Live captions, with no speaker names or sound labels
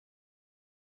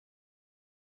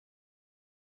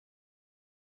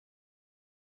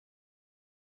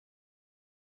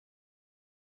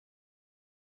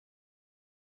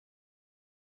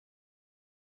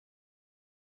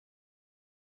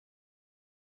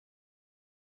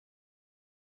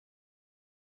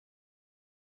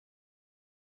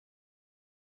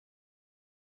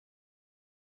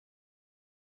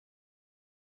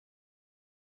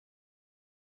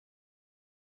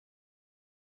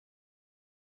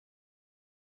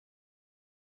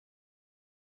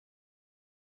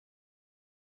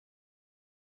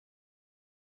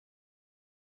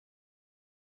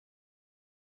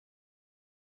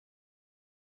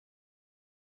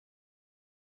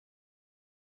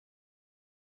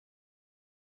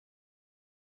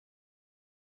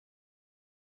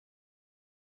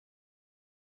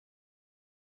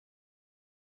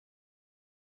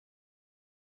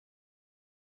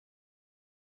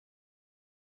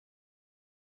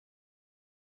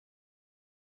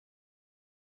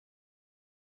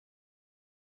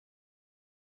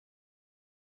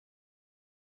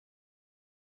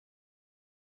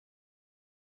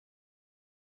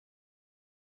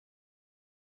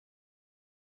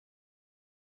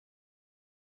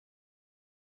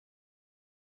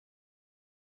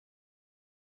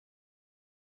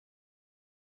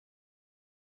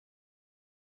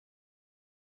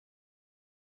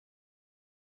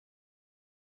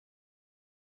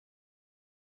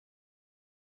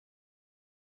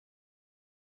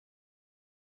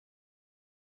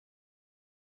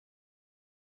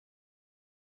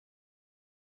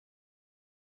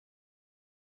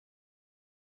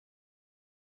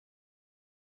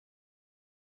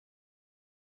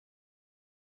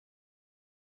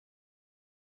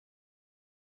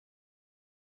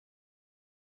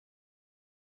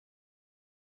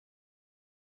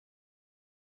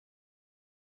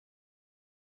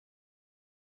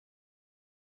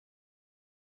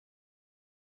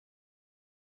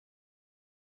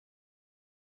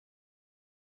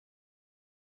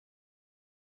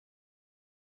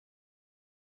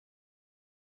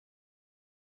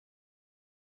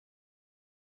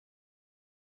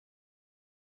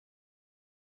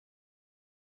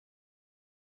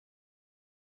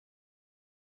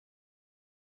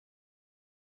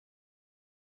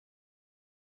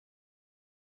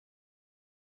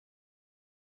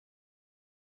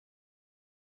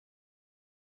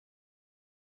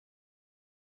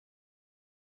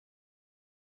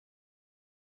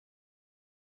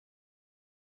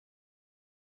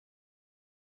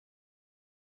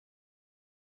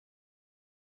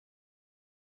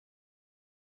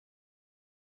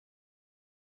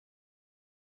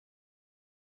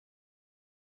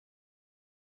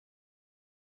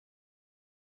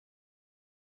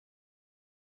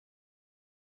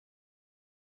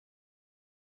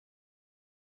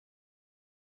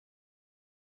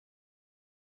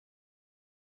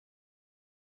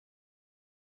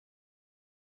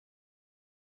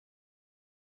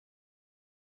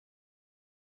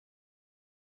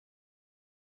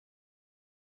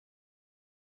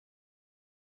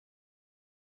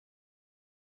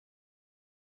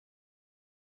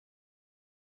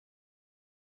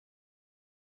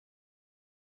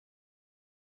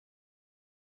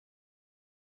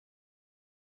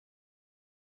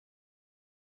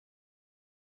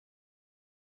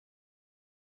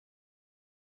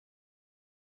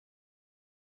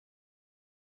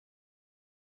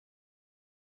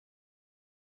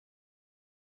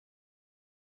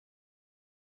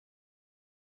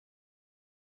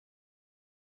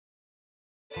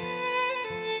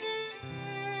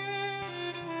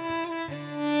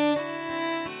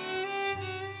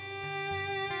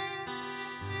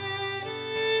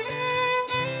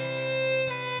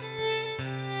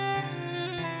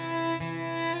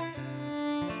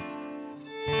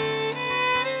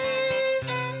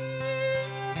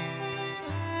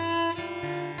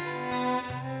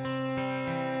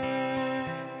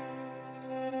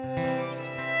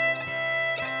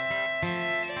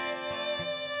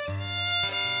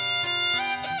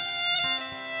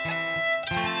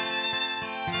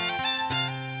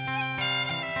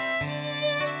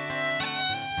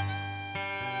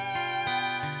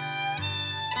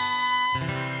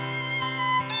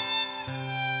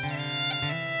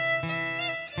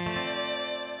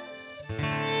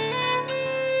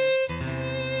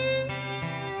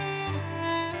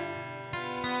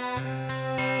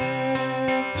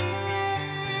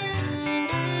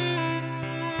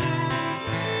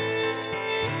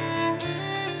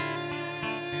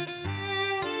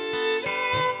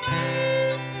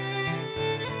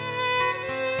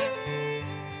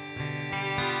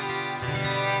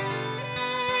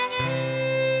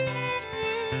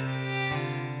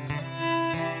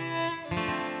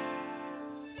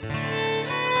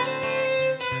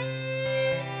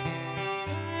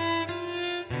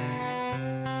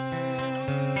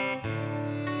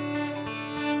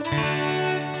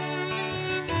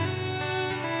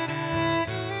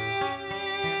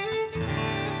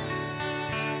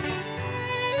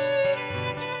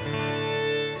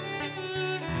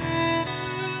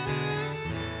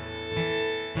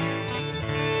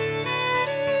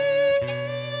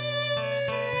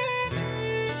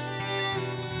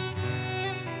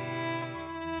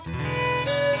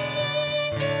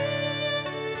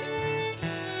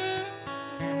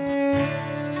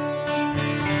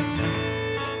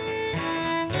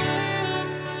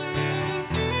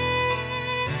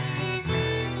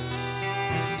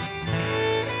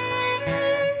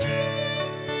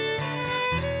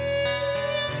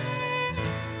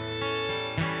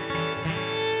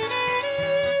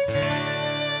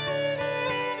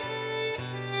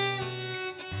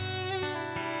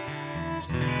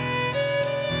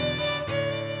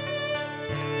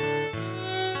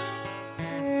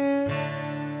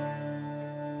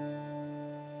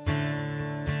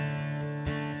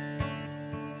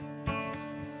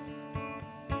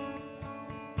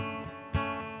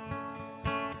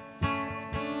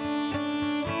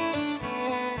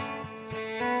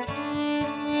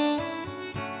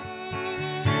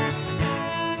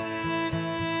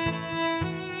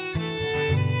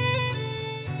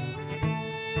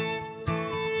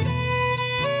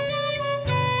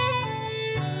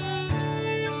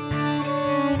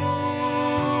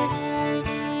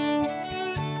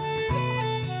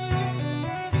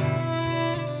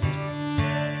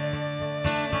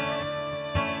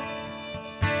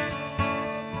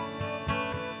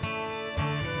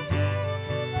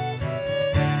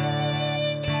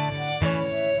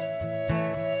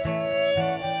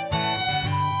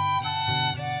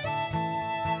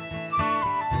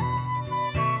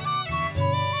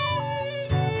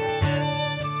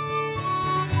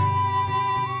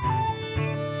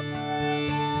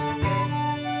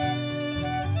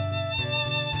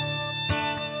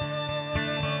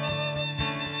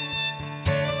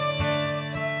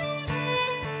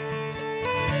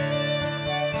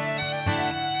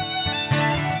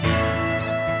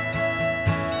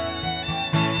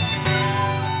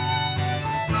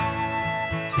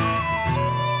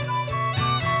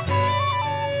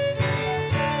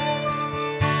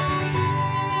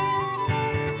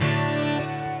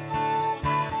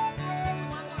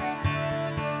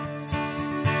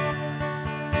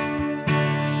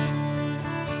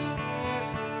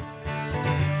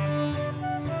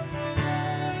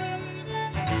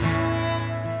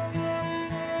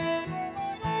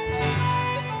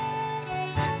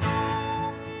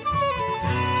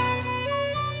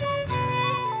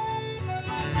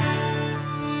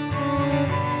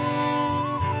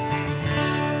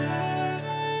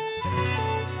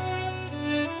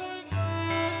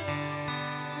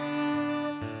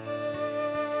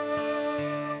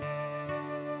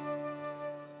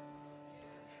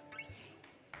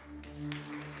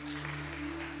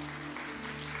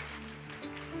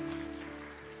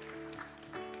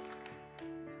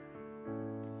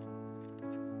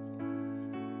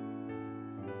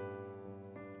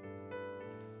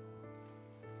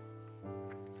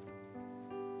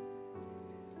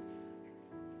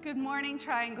Good morning,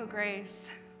 Triangle Grace.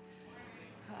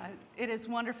 It is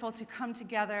wonderful to come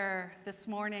together this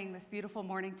morning, this beautiful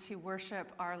morning, to worship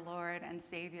our Lord and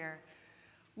Savior.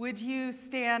 Would you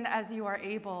stand as you are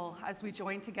able as we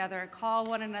join together, call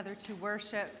one another to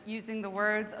worship using the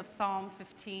words of Psalm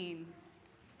 15.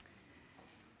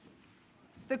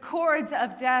 The cords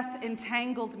of death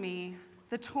entangled me.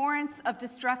 The torrents of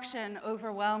destruction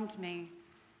overwhelmed me.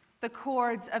 The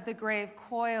cords of the grave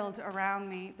coiled around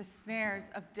me. The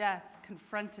snares of death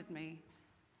confronted me.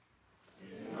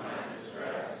 In my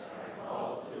distress, I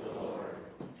called to the Lord.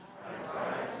 I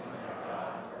cried to my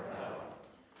God for help.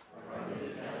 From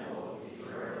his temple he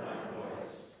heard my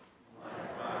voice. My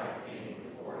cry came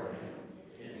before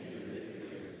him into his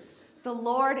ears. The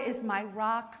Lord is my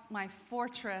rock, my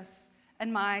fortress,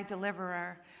 and my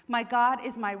deliverer. My God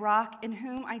is my rock, in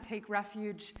whom I take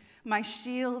refuge, my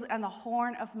shield and the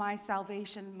horn of my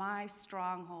salvation, my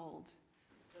stronghold.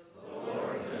 The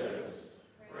Lord lives.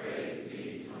 Praise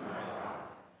be to my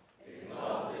rock.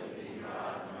 Exalted be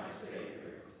God, my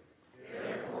Savior.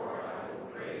 Therefore I will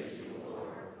praise you,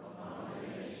 Lord, among the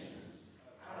nations.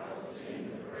 I will sing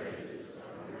the praises of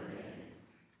your name.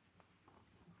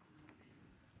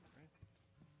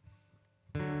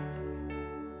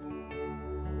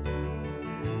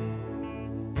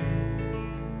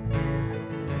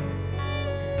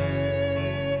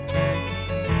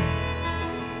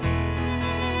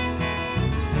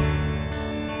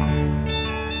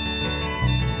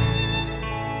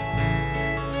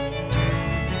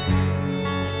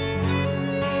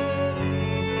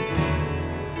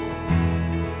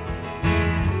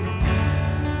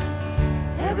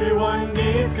 Everyone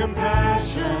needs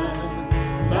compassion,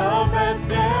 love that's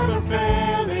never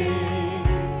failing.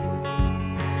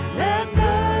 Let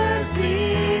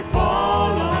mercy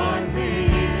fall on me.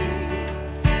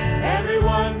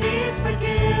 Everyone needs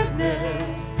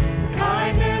forgiveness, the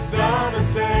kindness of a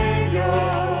Savior,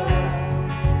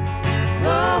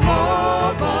 the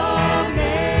hope of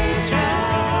nations.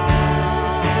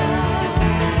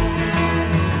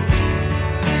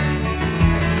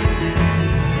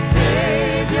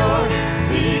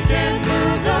 He can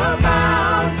move the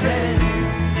mountains.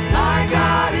 My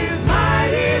God is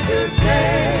mighty to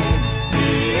save.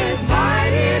 He is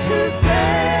mighty to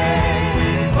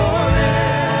save.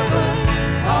 Forever,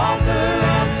 author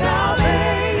of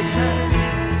salvation.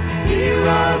 He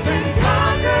rose and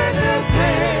conquered the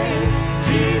grave.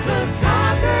 Jesus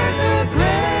conquered the grave.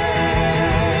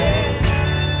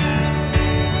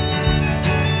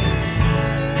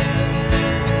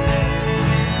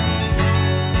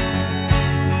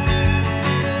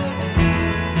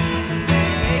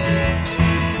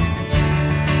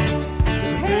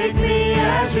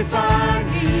 As you find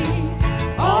me,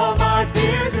 all my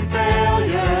fears and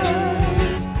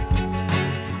failures,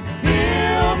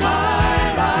 fill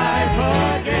my life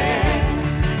again.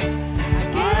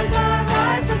 I give my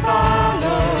life to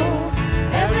follow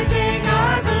everything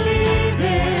I believe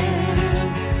in.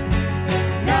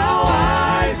 Now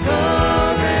I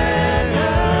surrender.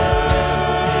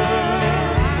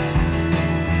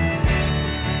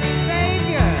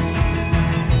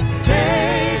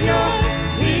 Savior,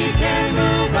 He can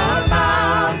move the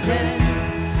mountains.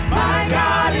 My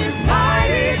God is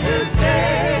mighty to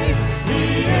save.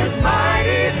 He is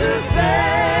mighty to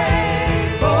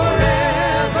save.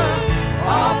 Forever,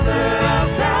 author of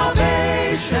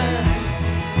salvation.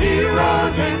 He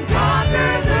rose and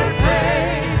conquered the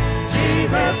grave.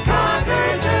 Jesus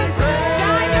conquered the grave.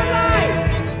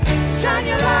 Shine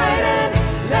your light and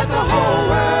let the whole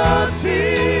world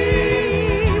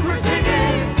see. We're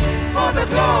singing for the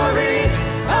glory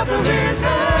of the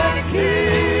risen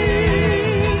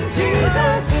King.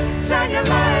 Jesus, shine your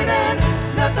light and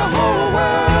let the whole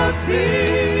world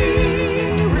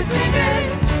see. We're singing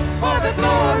for the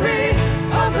glory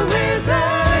of the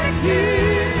risen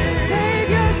King.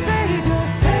 Savior, Savior,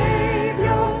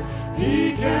 Savior,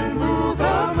 He can move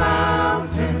the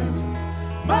mountains.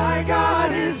 My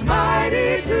God is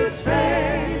mighty to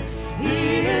save.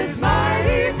 He is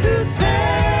mighty to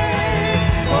save.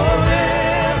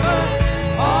 Forever,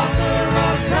 author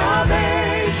of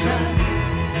salvation.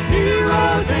 He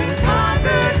rose and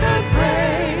conquered the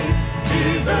grave.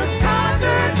 Jesus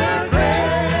conquered the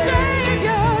grave.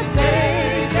 Savior,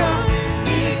 Savior,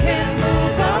 He can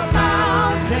move the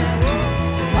mountains.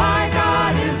 My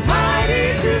God is mighty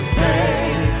to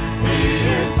save. He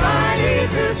is mighty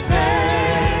to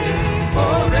save.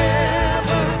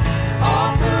 Forever,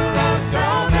 author of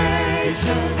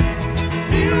salvation.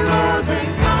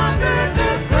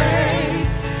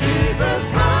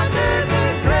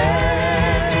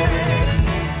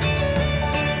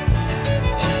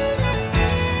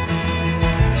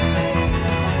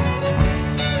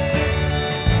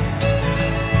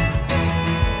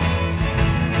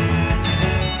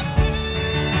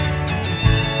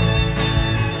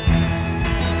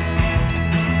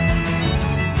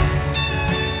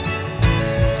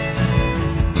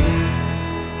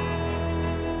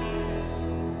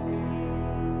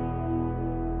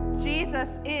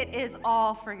 is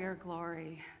all for your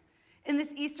glory. In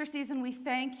this Easter season, we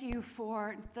thank you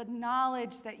for the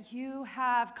knowledge that you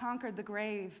have conquered the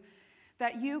grave,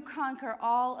 that you conquer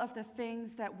all of the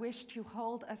things that wish to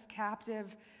hold us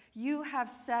captive. You have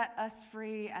set us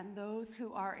free, and those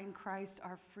who are in Christ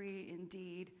are free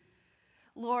indeed.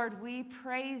 Lord, we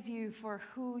praise you for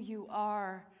who you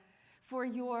are, for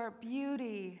your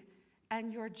beauty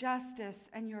and your justice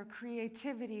and your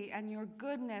creativity and your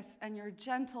goodness and your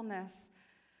gentleness.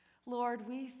 Lord,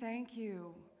 we thank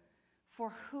you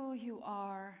for who you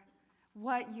are,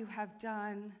 what you have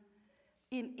done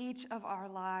in each of our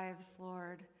lives,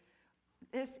 Lord.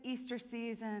 This Easter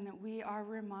season, we are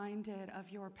reminded of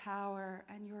your power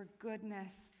and your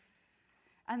goodness,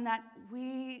 and that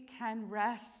we can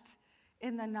rest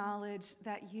in the knowledge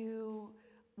that you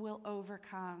will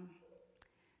overcome,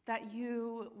 that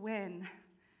you win,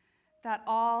 that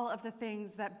all of the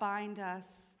things that bind us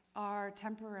are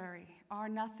temporary, are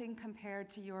nothing compared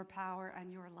to your power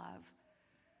and your love.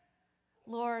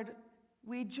 Lord,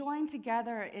 we join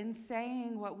together in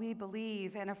saying what we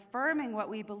believe and affirming what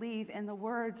we believe in the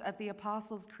words of the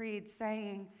Apostles' Creed,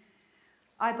 saying,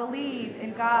 I believe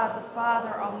in God the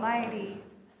Father Almighty,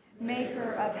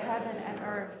 maker of heaven and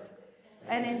earth,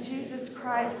 and in Jesus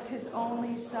Christ, his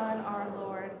only Son, our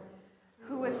Lord,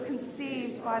 who was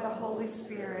conceived by the Holy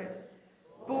Spirit,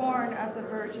 born of the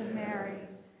Virgin Mary,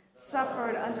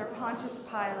 suffered under Pontius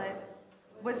Pilate,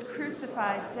 was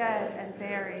crucified, dead, and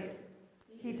buried.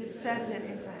 He descended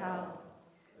into hell.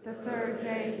 The third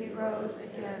day he rose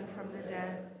again from the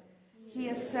dead. He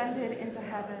ascended into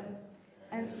heaven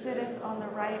and sitteth on the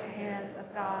right hand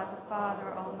of God the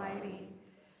Father Almighty.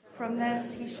 From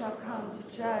thence he shall come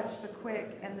to judge the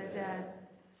quick and the dead.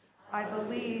 I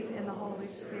believe in the Holy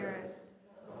Spirit,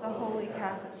 the Holy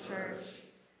Catholic Church,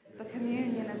 the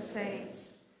communion of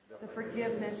saints, the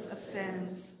forgiveness of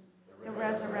sins, the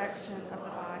resurrection of the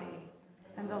body,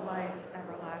 and the life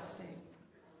everlasting.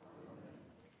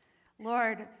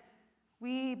 Lord,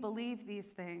 we believe these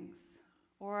things,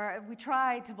 or we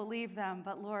try to believe them,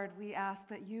 but Lord, we ask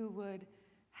that you would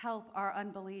help our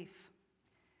unbelief,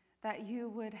 that you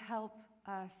would help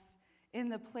us in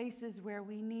the places where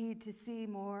we need to see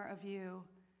more of you.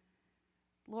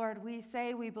 Lord, we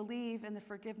say we believe in the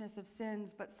forgiveness of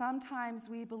sins, but sometimes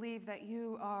we believe that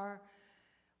you are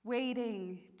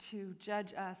waiting to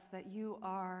judge us, that you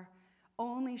are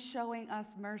only showing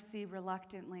us mercy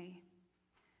reluctantly.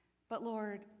 But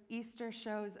Lord, Easter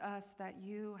shows us that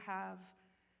you have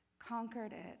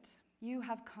conquered it. You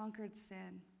have conquered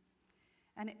sin,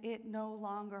 and it no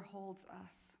longer holds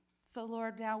us. So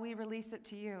Lord, now we release it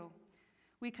to you.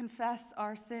 We confess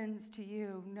our sins to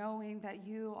you, knowing that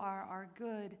you are our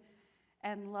good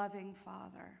and loving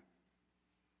Father.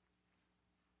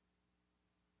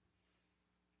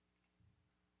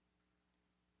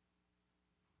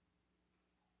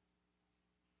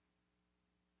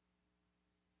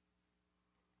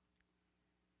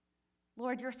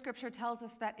 Lord, your scripture tells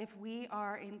us that if we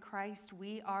are in Christ,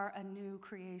 we are a new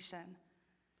creation.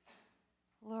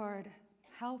 Lord,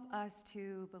 help us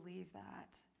to believe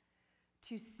that,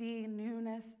 to see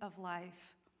newness of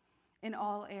life in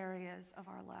all areas of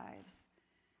our lives,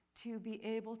 to be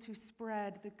able to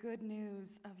spread the good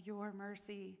news of your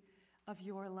mercy, of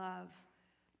your love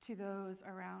to those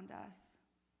around us.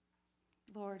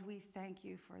 Lord, we thank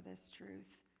you for this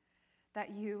truth,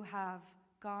 that you have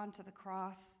gone to the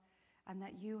cross and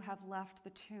that you have left the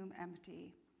tomb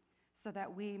empty so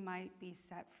that we might be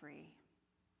set free.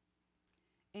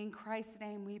 In Christ's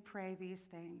name we pray these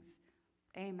things.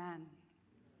 Amen.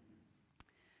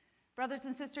 Brothers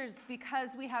and sisters, because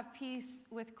we have peace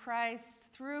with Christ,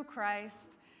 through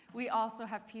Christ, we also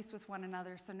have peace with one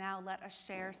another. So now let us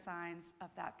share signs of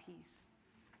that peace.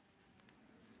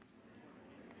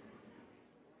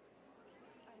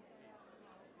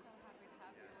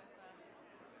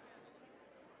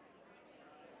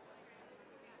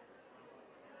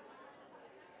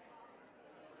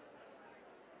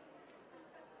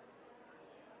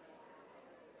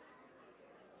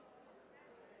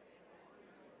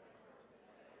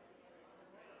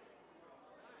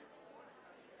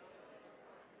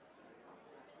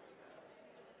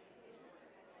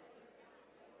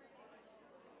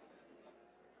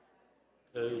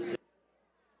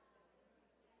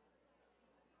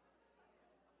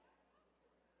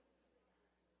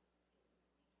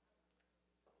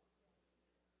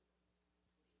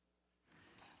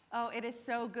 Oh, it is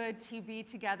so good to be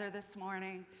together this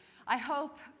morning. I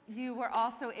hope you were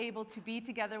also able to be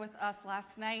together with us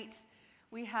last night.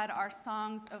 We had our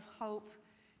Songs of Hope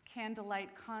candlelight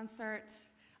concert,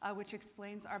 which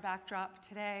explains our backdrop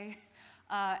today.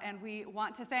 And we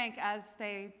want to thank, as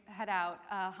they head out,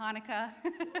 Hanukkah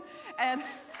and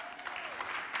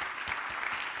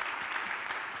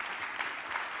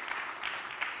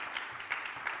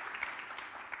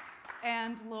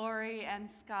and Lori and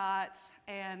Scott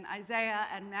and Isaiah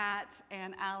and Matt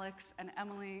and Alex and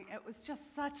Emily. It was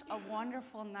just such a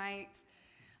wonderful night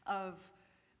of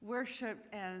worship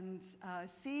and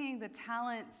seeing the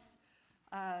talents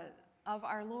of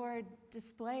our Lord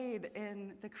displayed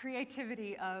in the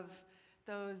creativity of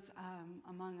those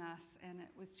among us. And it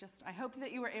was just, I hope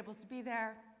that you were able to be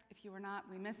there. If you were not,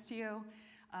 we missed you,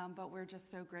 but we're just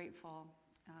so grateful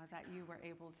that you were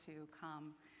able to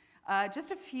come.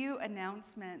 Just a few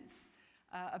announcements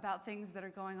about things that are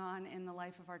going on in the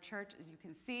life of our church. As you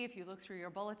can see, if you look through your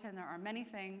bulletin, there are many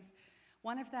things.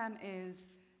 One of them is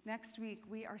next week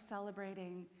we are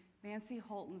celebrating Nancy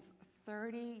Holton's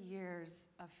 30 years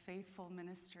of faithful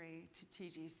ministry to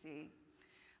TGC.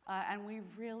 And we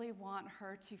really want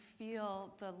her to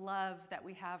feel the love that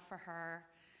we have for her.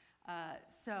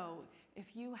 So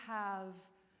if you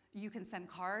can send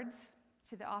cards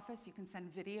to the office, you can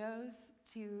send videos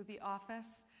to the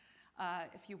office.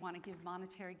 If you want to give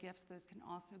monetary gifts, those can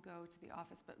also go to the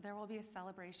office. But there will be a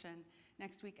celebration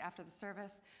next week after the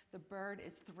service. The bird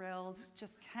is thrilled,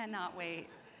 just cannot wait.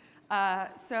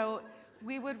 So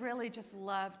we would really just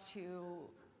love to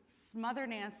smother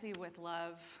Nancy with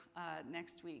love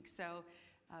next week. So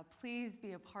please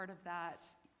be a part of that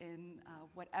in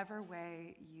whatever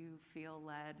way you feel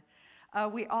led.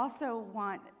 We also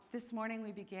want, this morning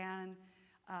we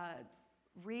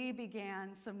re-began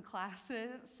some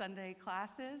classes, Sunday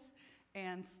classes,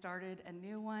 and started a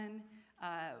new one.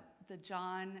 The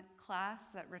John class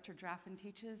that Richard Draffin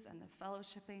teaches and the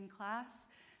fellowshipping class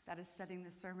that is studying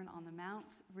the Sermon on the Mount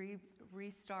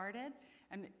restarted,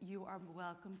 and you are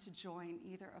welcome to join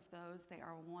either of those. They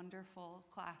are wonderful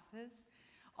classes.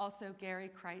 Also, Gary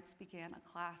Kreitz began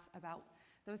a class about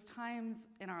those times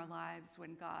in our lives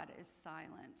when God is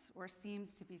silent or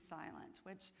seems to be silent,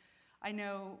 which I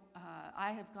know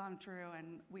I have gone through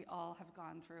and we all have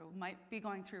gone through, might be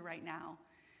going through right now.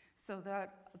 So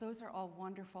those are all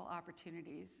wonderful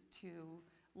opportunities to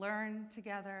learn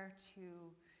together, to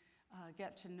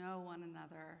get to know one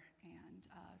another, and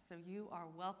so you are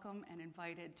welcome and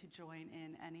invited to join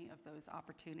in any of those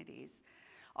opportunities.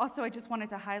 Also, I just wanted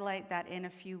to highlight that in a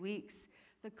few weeks,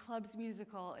 the Clubs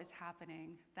musical is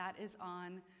happening. That is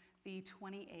on the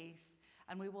 28th,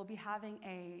 and we will be having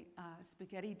a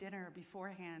spaghetti dinner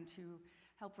beforehand to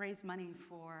help raise money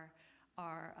for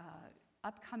our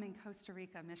upcoming Costa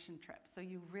Rica mission trip. So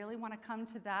you really want to come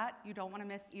to that. You don't want to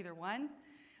miss either one.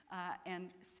 And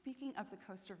speaking of the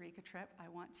Costa Rica trip, I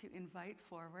want to invite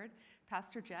forward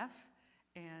Pastor Jeff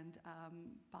and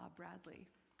Bob Bradley.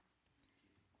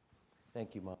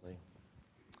 Thank you, Molly.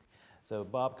 So,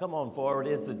 Bob, come on forward.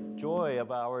 It's a joy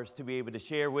of ours to be able to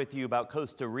share with you about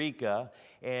Costa Rica.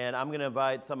 And I'm going to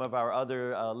invite some of our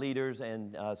other leaders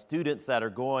and students that are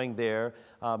going there.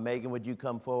 Megan, would you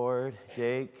come forward?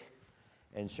 Jake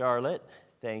and Charlotte,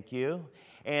 thank you.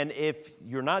 And if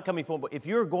you're not coming forward, if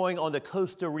you're going on the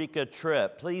Costa Rica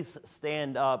trip, please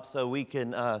stand up so we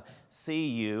can see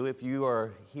you. If you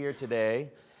are here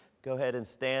today, go ahead and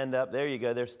stand up. There you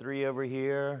go. There's 3 over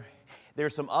here.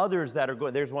 There's some others that are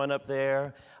going. There's one up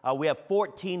there. We have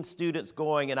 14 students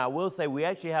going, and I will say we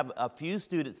actually have a few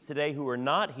students today who are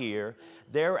not here.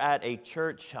 They're at a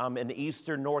church in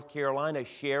eastern North Carolina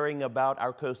sharing about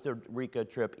our Costa Rica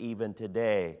trip even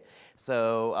today.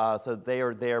 So they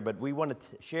are there, but we want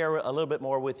to share a little bit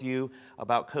more with you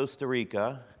about Costa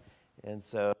Rica. And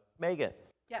so, Megan.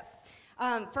 Yes.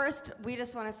 First, we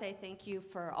just want to say thank you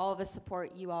for all of the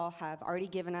support you all have already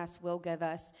given us, will give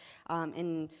us,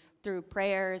 through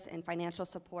prayers and financial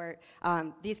support.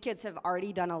 These kids have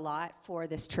already done a lot for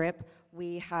this trip.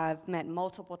 We have met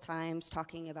multiple times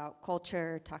talking about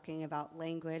culture, talking about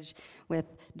language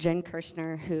with Jen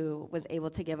Kirshner, who was able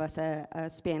to give us a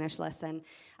Spanish lesson,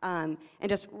 and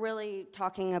just really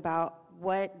talking about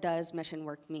what does mission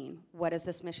work mean? What does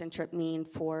this mission trip mean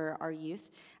for our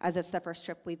youth? As it's the first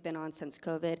trip we've been on since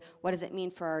COVID, what does it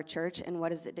mean for our church, and what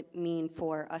does it mean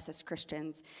for us as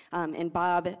Christians? And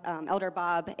Bob, Elder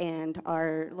Bob, and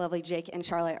our lovely Jake and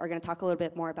Charlotte are going to talk a little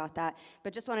bit more about that.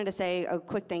 But just wanted to say a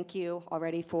quick thank you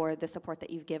already for the support that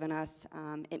you've given us.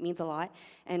 It means a lot,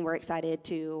 and we're excited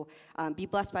to be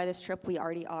blessed by this trip. We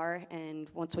already are, and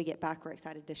once we get back, we're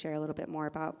excited to share a little bit more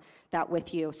about that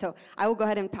with you. So I will go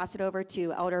ahead and pass it over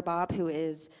to Elder Bob, who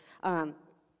is,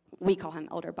 we call him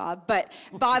Elder Bob, but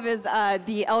Bob is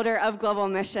the elder of Global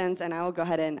Missions, and I will go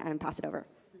ahead and pass it over.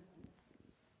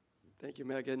 Thank you,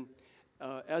 Megan.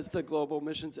 As the Global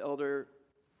Missions elder,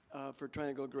 for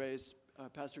Triangle Grace,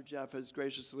 Pastor Jeff has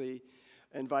graciously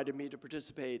invited me to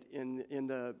participate in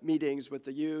the meetings with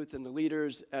the youth and the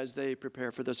leaders as they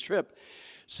prepare for this trip.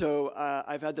 So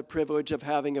I've had the privilege of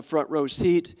having a front row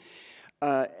seat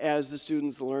as the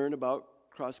students learn about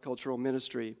cross-cultural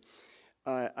ministry.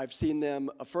 I've seen them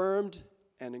affirmed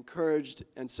and encouraged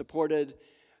and supported,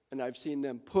 and I've seen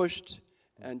them pushed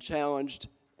and challenged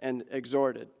and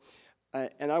exhorted.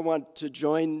 And I want to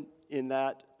join in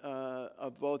that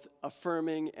of both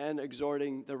affirming and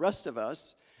exhorting the rest of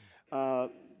us,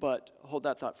 but hold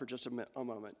that thought for just a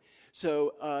moment.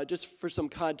 So just for some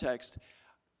context,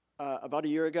 about a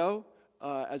year ago,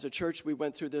 as a church, we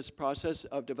went through this process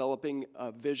of developing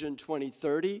Vision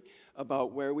 2030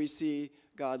 about where we see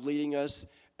God leading us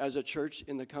as a church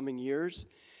in the coming years.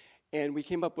 And we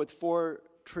came up with 4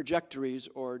 trajectories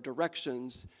or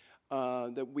directions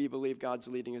that we believe God's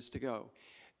leading us to go.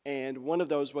 And one of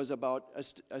those was about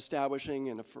establishing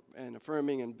and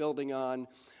affirming and building on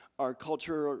our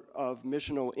culture of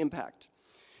missional impact.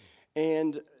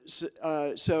 And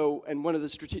and one of the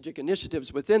strategic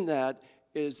initiatives within that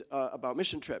is about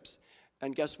mission trips.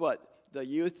 And guess what? The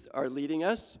youth are leading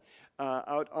us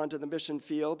out onto the mission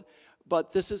field,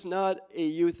 but this is not a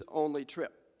youth-only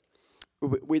trip.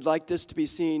 We'd like this to be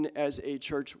seen as a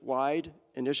church-wide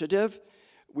initiative.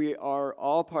 We are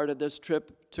all part of this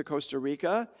trip to Costa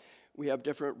Rica. We have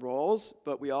different roles,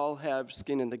 but we all have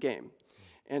skin in the game.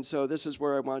 And so this is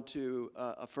where I want to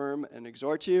affirm and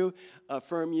exhort you,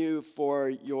 affirm you for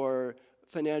your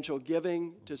financial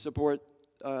giving to support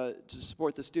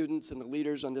the students and the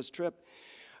leaders on this trip,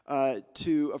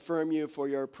 to affirm you for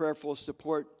your prayerful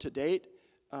support to date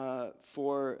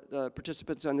for the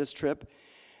participants on this trip.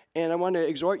 And I want to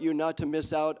exhort you not to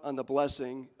miss out on the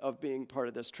blessing of being part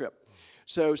of this trip.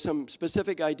 So some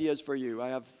specific ideas for you. I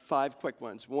have 5 quick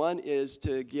ones. One is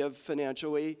to give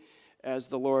financially as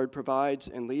the Lord provides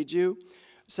and leads you.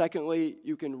 Secondly,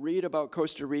 you can read about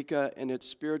Costa Rica and its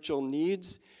spiritual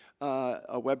needs.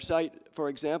 A website, for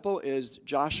example, is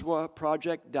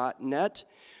joshuaproject.net,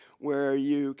 where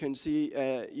you can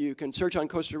search on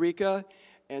Costa Rica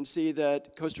and see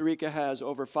that Costa Rica has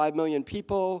over 5 million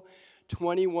people,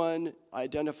 21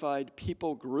 identified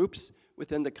people groups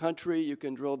within the country. You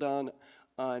can drill down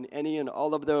on any and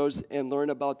all of those and learn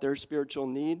about their spiritual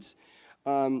needs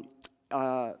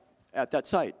at that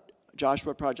site,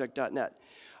 joshuaproject.net.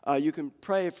 You can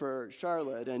pray for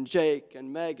Charlotte and Jake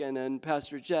and Megan and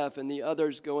Pastor Jeff and the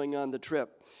others going on the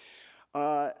trip.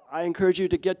 I encourage you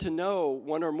to get to know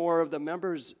one or more of the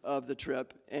members of the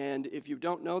trip, and if you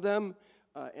don't know them,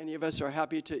 any of us are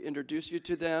happy to introduce you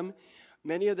to them.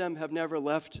 Many of them have never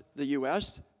left the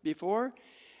U.S. before,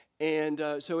 and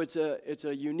so it's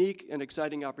a unique and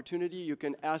exciting opportunity. You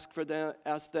can ask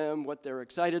them what they're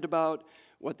excited about,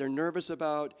 what they're nervous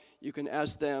about. You can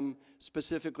ask them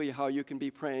specifically how you can be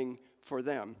praying for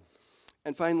them.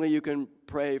 And finally, you can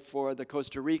pray for the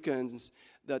Costa Ricans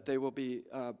that they will be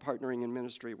partnering in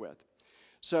ministry with.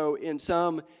 So in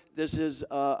sum, this is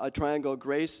a Triangle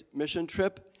Grace mission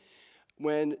trip.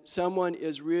 When someone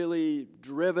is really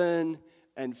driven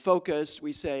and focused,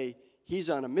 we say, he's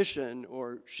on a mission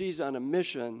or she's on a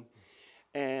mission.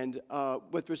 And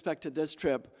with respect to this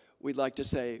trip, we'd like to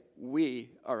say we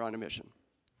are on a mission.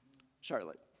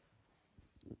 Charlotte.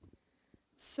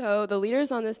 So the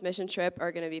leaders on this mission trip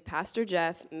are going to be Pastor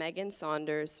Jeff, Megan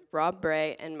Saunders, Rob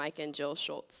Bray, and Mike and Jill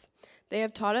Schultz. They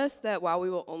have taught us that while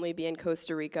we will only be in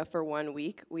Costa Rica for 1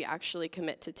 week, we actually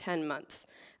commit to 10 months.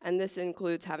 And this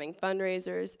includes having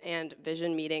fundraisers and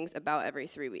vision meetings about every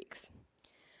 3 weeks.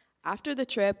 After the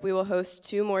trip, we will host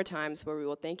 2 more times where we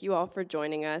will thank you all for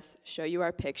joining us, show you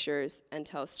our pictures, and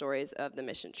tell stories of the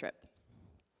mission trip.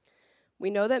 We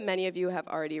know that many of you have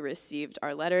already received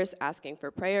our letters asking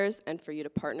for prayers and for you to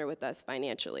partner with us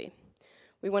financially.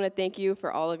 We want to thank you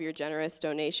for all of your generous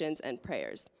donations and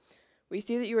prayers. We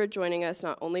see that you are joining us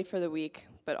not only for the week,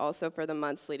 but also for the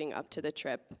months leading up to the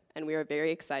trip, and we are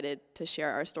very excited to share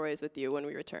our stories with you when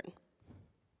we return.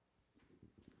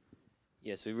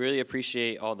 Yes, we really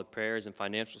appreciate all the prayers and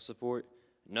financial support.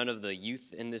 None of the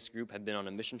youth in this group have been on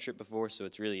a mission trip before, so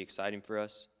it's really exciting for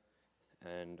us.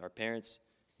 And our parents,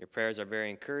 your prayers are very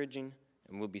encouraging,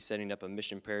 and we'll be setting up a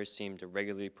mission prayers team to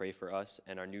regularly pray for us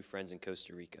and our new friends in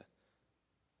Costa Rica.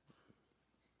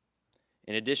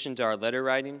 In addition to our letter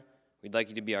writing, we'd like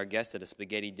you to be our guest at a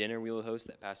spaghetti dinner we will host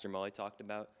that Pastor Molly talked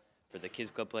about for the Kids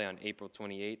Club play on April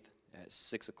 28th at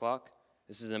 6 o'clock.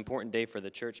 This is an important day for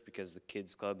the church because the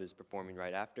Kids Club is performing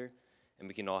right after, and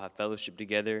we can all have fellowship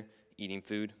together, eating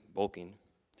food, bulking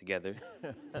together.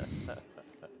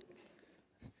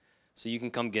 So you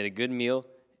can come get a good meal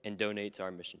and donate to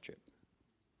our mission trip.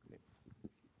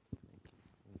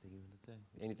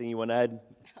 Anything you want to add?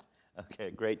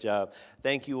 Okay, great job.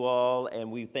 Thank you all,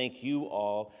 and we thank you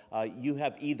all. You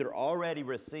have either already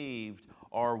received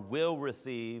or will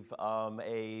receive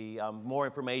more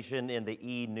information in the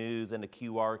e-news and the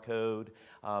QR code,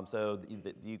 so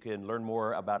that you can learn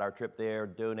more about our trip there,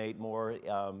 donate more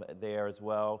there as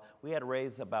well. We had to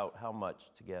raise about how much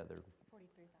together?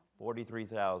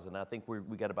 43,000. I think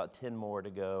we got about 10 more to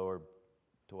go, or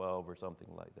 12 or something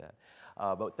like that.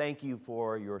 But thank you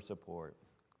for your support.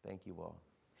 Thank you all.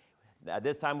 Now,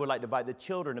 this time we'd like to invite the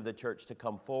children of the church to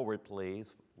come forward,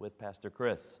 please, with Pastor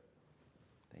Chris.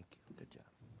 Thank you. Good job.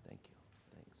 Thank you.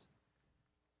 Thanks.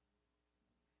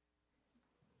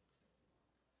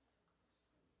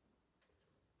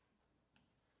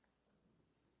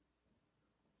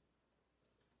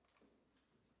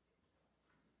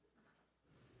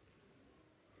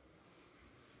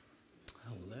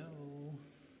 Hello.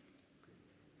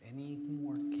 Any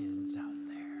more kids out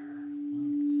there?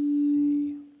 Let's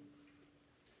see.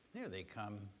 There they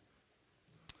come.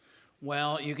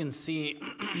 Well, you can see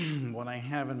what I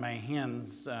have in my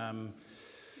hands.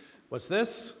 What's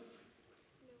this?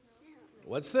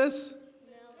 What's this?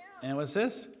 And what's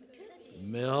this?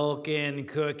 Milk and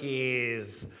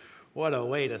cookies. What a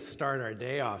way to start our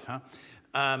day off, huh?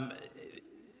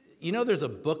 You know, there's a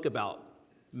book about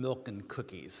milk and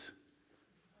cookies.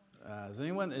 Does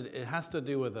anyone? It has to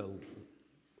do with the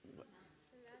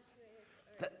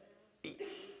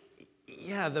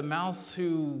mouse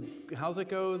who. How's it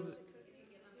go?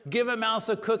 Give a mouse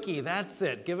a cookie. That's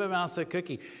it. Give a mouse a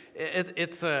cookie.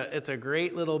 It's a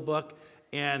great little book,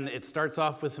 and it starts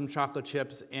off with some chocolate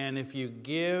chips. And if you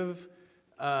give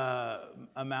a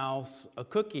mouse a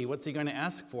cookie, what's he going to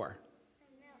ask for?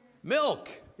 Milk.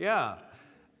 Yeah.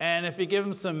 And if you give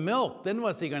him some milk, then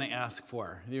what's he going to ask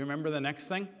for? Do you remember the next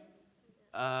thing?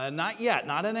 Not yet.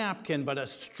 Not a napkin, but a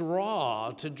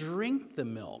straw to drink the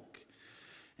milk.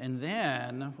 And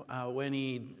then when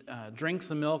he drinks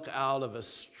the milk out of a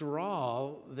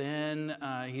straw, then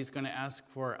he's going to ask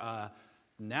for a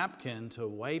napkin to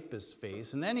wipe his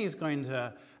face. And then he's going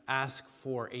to ask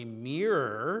for a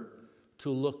mirror to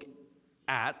look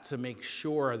at to make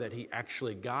sure that he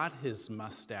actually got his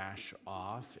mustache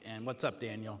off. And what's up,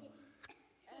 Daniel?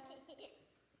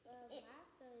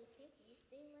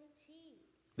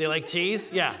 They like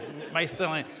cheese? Yeah, mice don't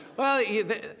like. Well,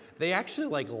 they actually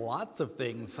like lots of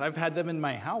things. I've had them in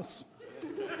my house.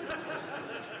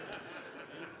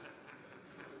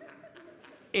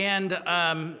 And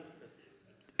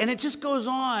it just goes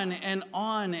on and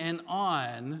on and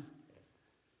on,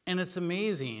 and it's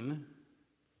amazing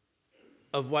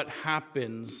of what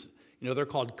happens. You know, they're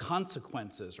called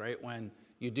consequences, right? When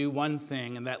you do one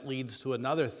thing and that leads to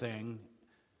another thing,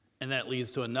 and that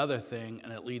leads to another thing,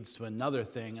 and it leads to another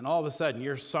thing. And all of a sudden,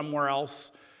 you're somewhere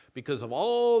else because of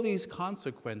all these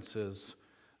consequences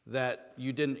that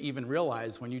you didn't even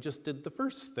realize when you just did the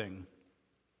first thing.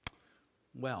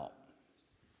 Well,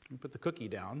 let me put the cookie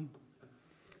down.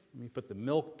 Let me put the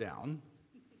milk down.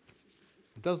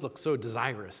 It does look so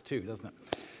desirous, too, doesn't it?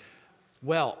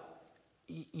 Well,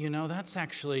 you know, that's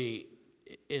actually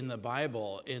in the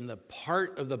Bible, in the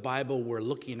part of the Bible we're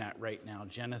looking at right now,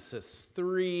 Genesis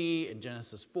 3 and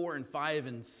Genesis 4 and 5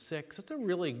 and 6, it's a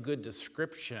really good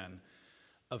description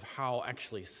of how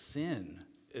actually sin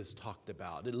is talked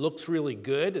about. It looks really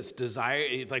good. It's desire.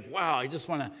 It's like, wow, I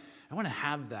want to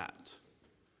have that.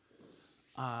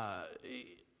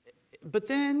 But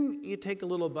then you take a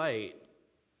little bite,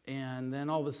 and then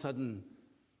all of a sudden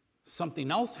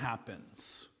something else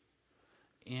happens.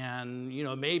 And, you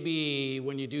know, maybe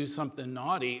when you do something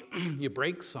naughty, you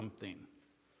break something.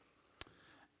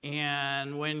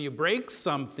 And when you break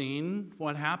something,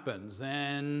 what happens?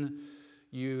 Then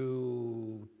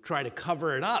you try to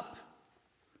cover it up.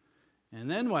 And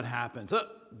then what happens?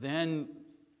 Then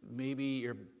maybe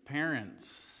your parents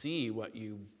see what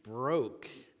you broke.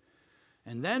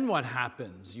 And then what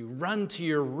happens? You run to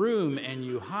your room and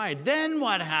you hide. Then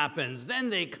what happens?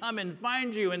 Then they come and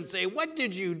find you and say, "What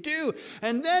did you do?"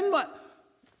 And then what?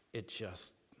 It's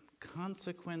just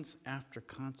consequence after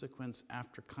consequence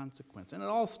after consequence. And it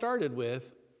all started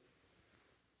with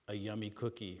a yummy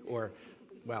cookie, or,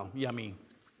 well, yummy,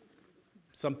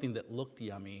 something that looked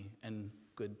yummy and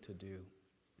good to do.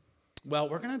 Well,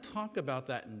 we're going to talk about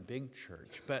that in Big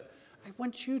Church, but I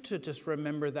want you to just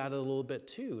remember that a little bit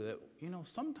too, that, you know,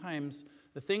 sometimes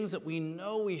the things that we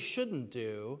know we shouldn't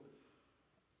do,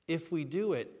 if we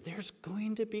do it, there's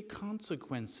going to be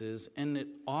consequences, and it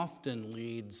often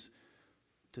leads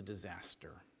to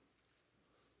disaster.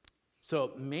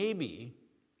 So maybe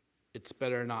it's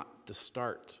better not to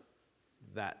start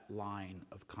that line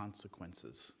of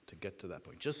consequences to get to that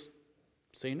point. Just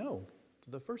say no.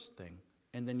 to the first thing,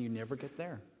 and then you never get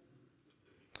there.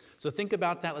 So think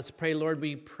about that. Let's pray. Lord,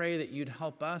 we pray that you'd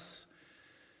help us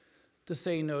to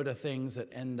say no to things that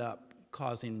end up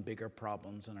causing bigger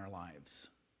problems in our lives.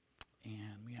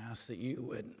 And we ask that you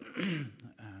would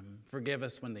forgive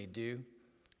us when they do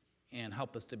and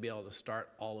help us to be able to start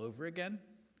all over again,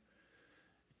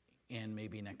 and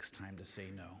maybe next time to say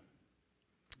no.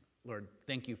 Lord,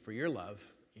 thank you for your love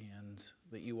and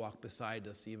that you walk beside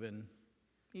us even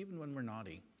when we're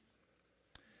naughty.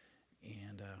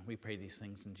 And we pray these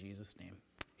things in Jesus' name.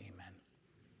 Amen.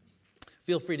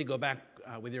 Feel free to go back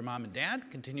with your mom and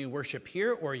dad, continue worship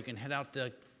here, or you can head out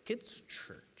to kids'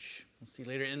 church. We'll see you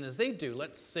later. And as they do,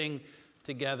 let's sing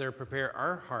together, Prepare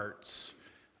Our Hearts.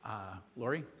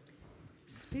 Lori?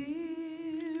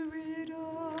 Spirit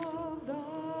of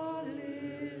the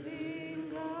living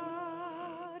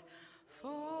God,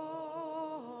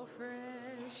 fall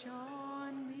fresh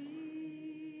on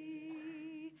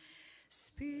me.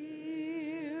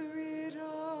 Spirit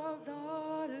of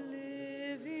the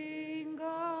living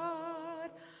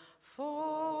God,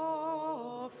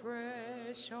 fall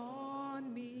fresh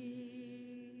on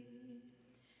me.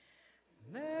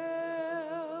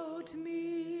 Melt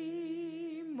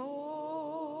me,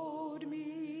 mold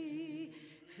me,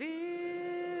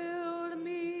 fill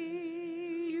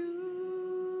me,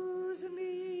 use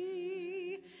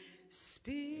me.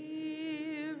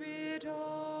 Spirit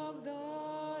of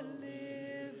the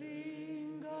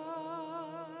living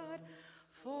God,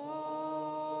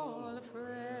 fall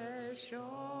fresh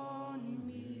on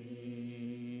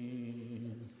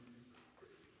me.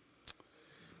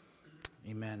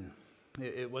 Amen.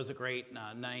 It was a great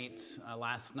night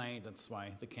last night. That's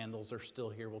why the candles are still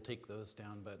here. We'll take those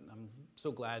down. But I'm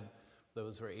so glad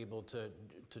those were able to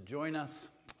join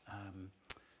us.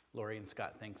 Lori and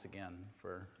Scott, thanks again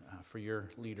for your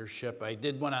leadership. I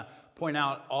did want to point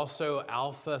out also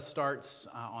Alpha starts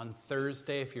on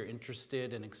Thursday. If you're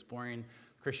interested in exploring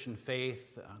Christian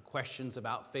faith, questions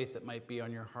about faith that might be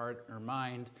on your heart or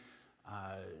mind,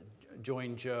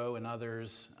 join Joe and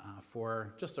others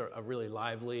for just a really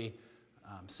lively,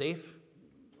 safe,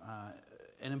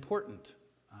 and important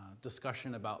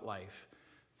discussion about life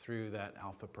through that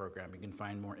Alpha program. You can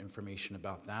find more information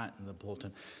about that in the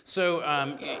bulletin. So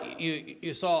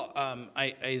you saw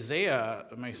Isaiah,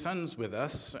 my son's with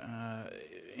us,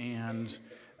 and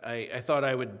I thought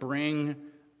I would bring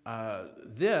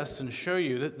this and show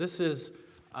you that this is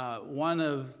one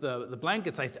of the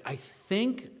blankets. I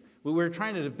think we were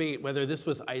trying to debate whether this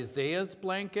was Isaiah's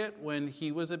blanket when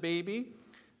he was a baby,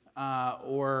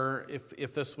 or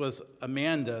if this was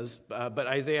Amanda's, but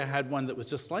Isaiah had one that was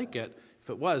just like it, if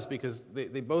it was, because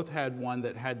they both had one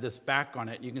that had this back on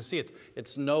it. You can see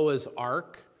it's Noah's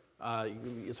Ark.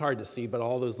 It's hard to see, but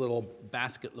all those little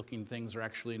basket-looking things are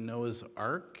actually Noah's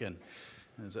Ark, and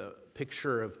there's a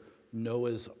picture of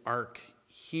Noah's Ark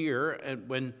here, and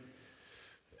when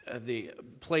the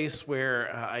place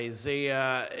where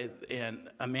Isaiah and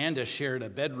Amanda shared a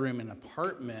bedroom and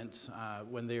apartment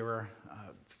when they were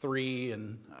 3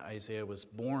 and Isaiah was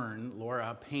born,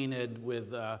 Laura painted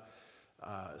with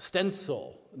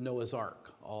stencil Noah's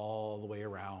Ark all the way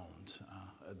around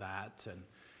that. And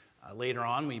later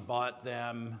on, we bought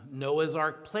them Noah's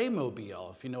Ark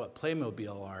Playmobil. If you know what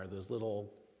Playmobil are, those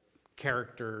little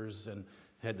characters, and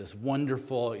had this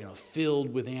wonderful,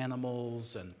 filled with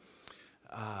animals. And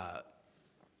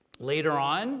later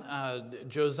on,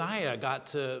 Josiah got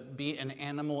to be an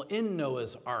animal in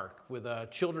Noah's Ark with a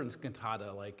children's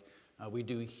cantata like we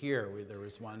do here. There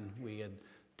was one we had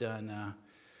done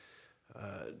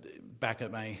back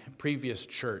at my previous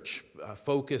church,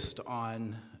 focused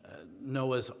on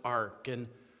Noah's Ark. And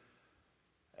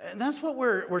that's what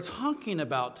we're talking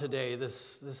about today,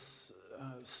 this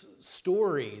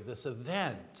story, this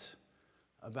event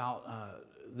about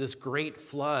this great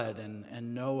flood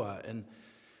and Noah.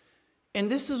 And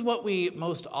this is what we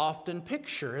most often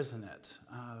picture, isn't it?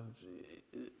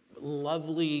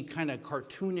 Lovely kind of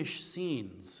cartoonish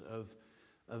scenes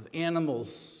of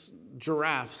animals,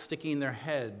 giraffes sticking their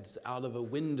heads out of a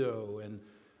window, and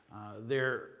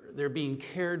they're being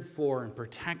cared for and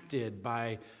protected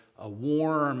by a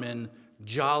warm and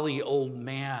jolly old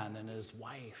man and his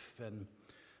wife. And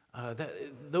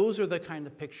those are the kind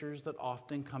of pictures that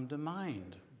often come to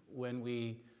mind when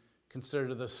we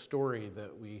consider the story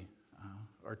that we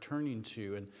are turning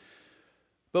to.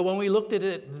 But when we looked at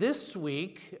it this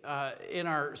week in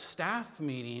our staff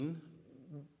meeting,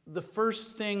 the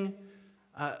first thing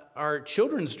our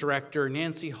children's director,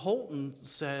 Nancy Holton,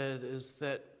 said is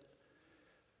that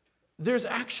there's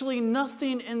actually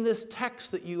nothing in this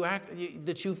text that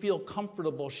you feel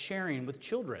comfortable sharing with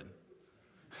children.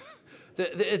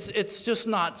 It's just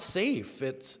not safe.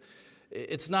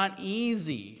 It's not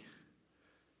easy.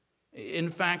 In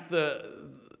fact,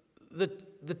 the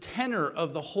tenor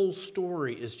of the whole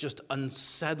story is just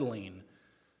unsettling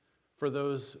for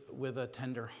those with a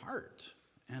tender heart.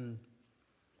 And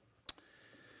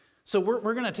so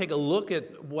we're going to take a look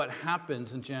at what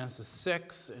happens in Genesis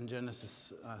 6 and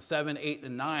Genesis 7, 8,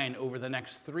 and 9 over the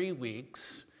next 3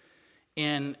 weeks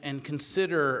and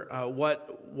consider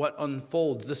what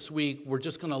unfolds. This week, we're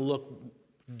just going to look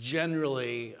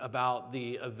generally about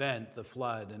the event, the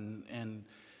flood, and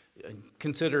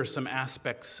consider some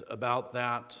aspects about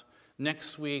that.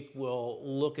 Next week, we'll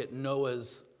look at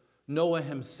Noah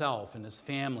himself and his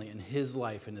family and his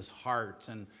life and his heart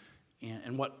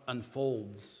and what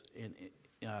unfolds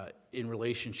in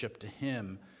relationship to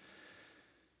him.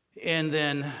 And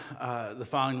then the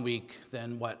following week,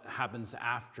 then what happens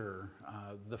after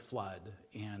the flood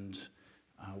and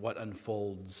what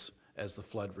unfolds as the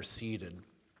flood receded.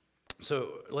 So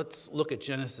let's look at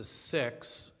Genesis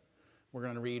 6. We're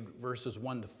going to read verses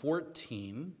 1 to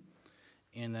 14,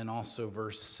 and then also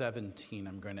verse 17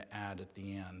 I'm going to add at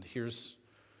the end. Here's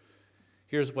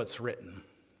what's written.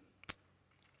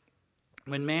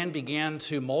 When man began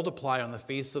to multiply on the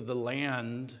face of the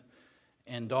land,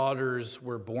 and daughters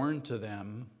were born to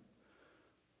them,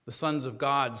 the sons of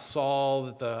God saw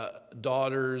that the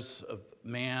daughters of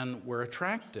man were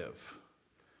attractive.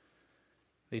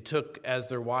 They took as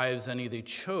their wives any they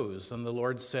chose. And the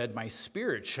Lord said, My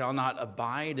spirit shall not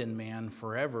abide in man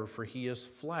forever, for he is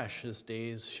flesh. His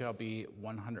days shall be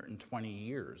 120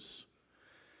 years.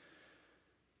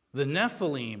 The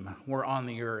Nephilim were on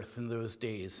the earth in those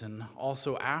days, and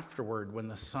also afterward, when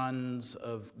the sons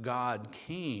of God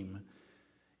came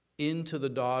into the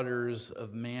daughters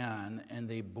of man, and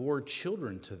they bore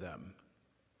children to them.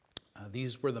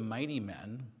 These were the mighty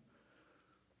men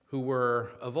who were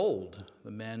of old,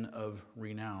 the men of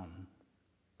renown.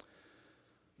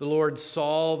 The Lord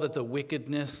saw that the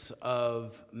wickedness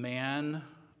of man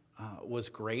was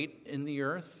great in the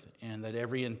earth, and that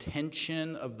every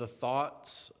intention of the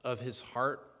thoughts of his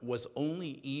heart was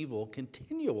only evil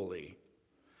continually.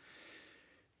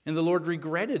 And the Lord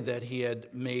regretted that he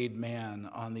had made man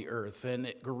on the earth, and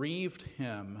it grieved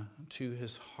him to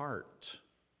his heart.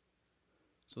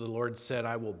 So the Lord said,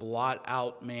 I will blot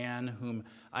out man, whom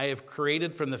I have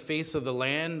created from the face of the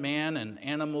land, man and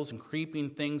animals and creeping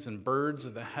things and birds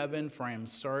of the heaven, for I am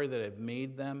sorry that I have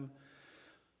made them.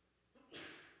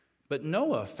 But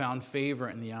Noah found favor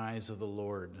in the eyes of the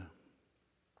Lord.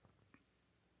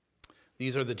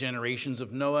 These are the generations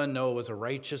of Noah. Noah was a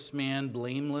righteous man,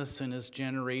 blameless in his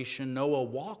generation. Noah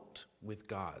walked with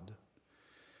God.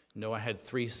 Noah had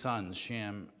 3 sons,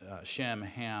 Shem,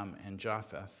 Ham, and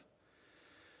Japheth.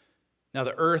 Now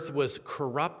the earth was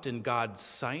corrupt in God's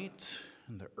sight,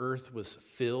 and the earth was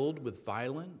filled with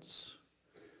violence.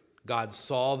 God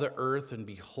saw the earth, and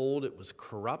behold, it was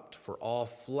corrupt, for all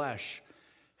flesh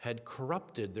had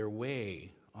corrupted their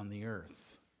way on the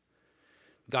earth.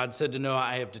 God said to Noah,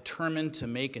 I have determined to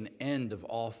make an end of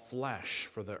all flesh,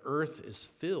 for the earth is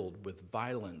filled with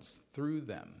violence through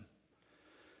them.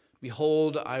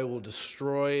 Behold, I will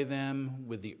destroy them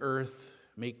with the earth.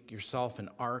 Make yourself an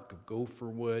ark of gopher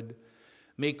wood.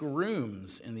 Make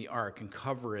rooms in the ark and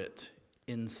cover it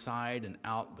inside and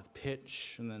out with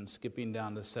pitch. And then skipping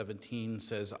down to 17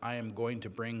 says, I am going to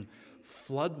bring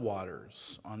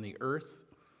floodwaters on the earth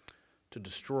to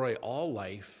destroy all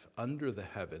life under the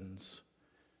heavens.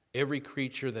 Every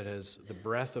creature that has the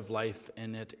breath of life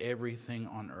in it, everything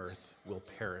on earth will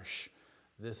perish.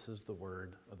 This is the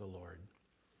word of the Lord.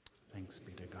 Thanks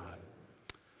be to God.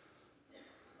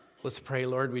 Let's pray,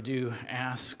 Lord. We do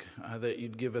ask that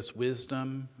you'd give us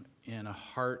wisdom and a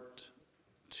heart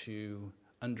to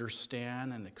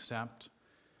understand and accept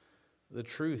the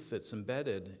truth that's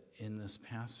embedded in this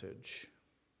passage.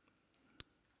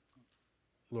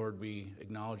 Lord, we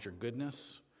acknowledge your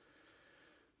goodness.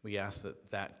 We ask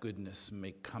that that goodness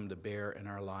may come to bear in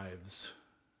our lives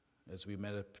as we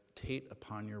meditate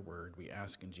upon your word. We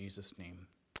ask in Jesus' name,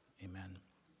 amen.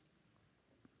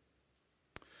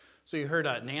 So you heard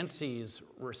Nancy's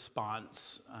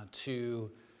response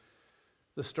to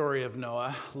the story of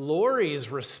Noah. Lori's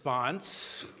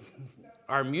response,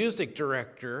 our music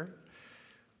director,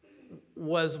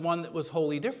 was one that was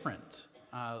wholly different.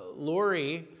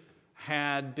 Lori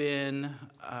had been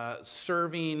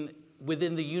serving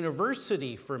within the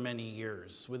university for many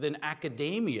years, within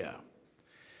academia.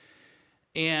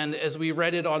 And as we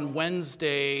read it on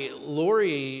Wednesday,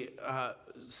 Lori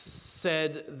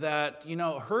said that,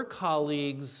 her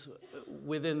colleagues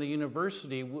within the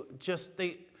university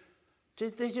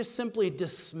they just simply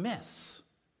dismiss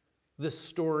this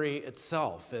story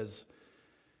itself, as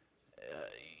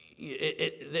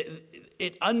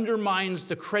it undermines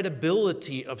the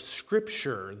credibility of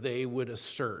Scripture, they would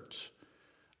assert.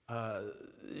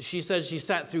 She said she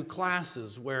sat through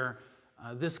classes where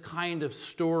this kind of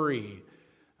story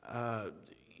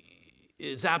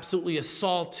is absolutely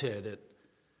assaulted.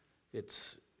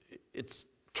 It's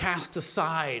cast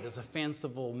aside as a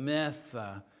fanciful myth,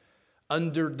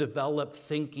 underdeveloped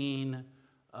thinking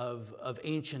of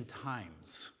ancient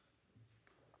times.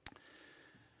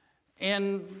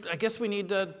 And I guess we need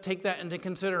to take that into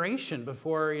consideration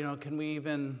before, can we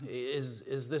even,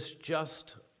 is this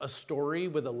just a story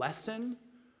with a lesson?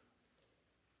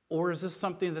 Or is this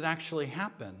something that actually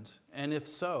happened? And if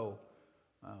so,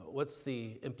 what's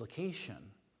the implication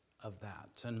of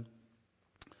that? And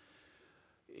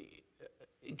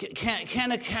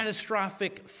can a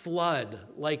catastrophic flood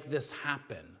like this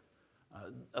happen?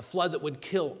 A flood that would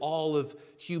kill all of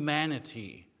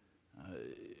humanity?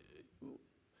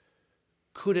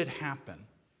 Could it happen?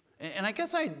 And I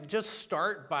guess I'd just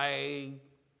start by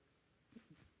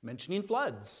mentioning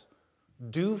floods.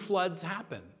 Do floods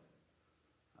happen?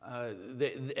 And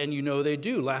they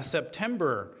do. Last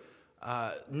September,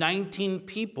 19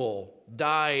 people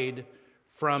died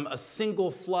from a single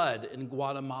flood in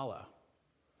Guatemala.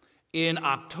 In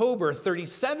October,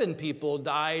 37 people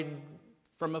died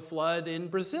from a flood in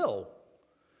Brazil.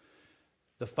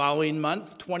 The following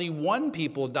month, 21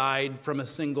 people died from a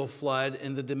single flood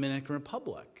in the Dominican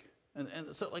Republic. And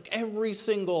so like every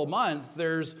single month,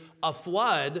 there's a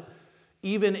flood,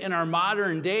 even in our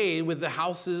modern day with the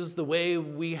houses, the way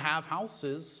we have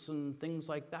houses and things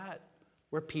like that,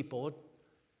 where people, a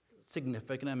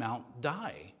significant amount,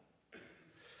 die.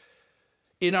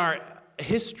 In our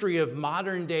history of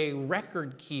modern day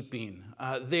record keeping,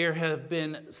 there have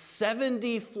been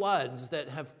 70 floods that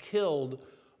have killed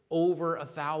over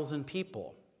 1,000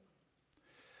 people.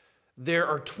 There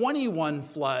are 21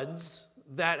 floods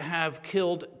that have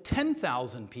killed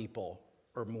 10,000 people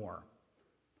or more.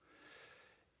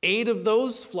 8 of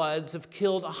those floods have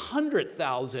killed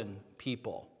 100,000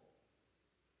 people.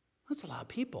 That's a lot of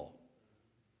people.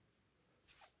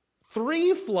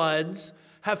 3 floods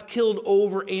have killed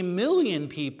over 1 million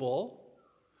people.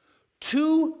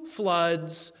 2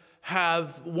 floods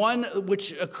have, one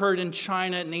which occurred in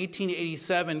China in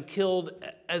 1887, killed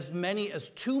as many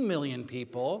as 2 million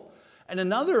people. And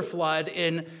another flood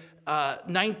in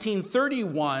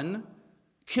 1931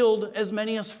 killed as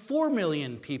many as 4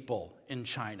 million people in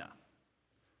China.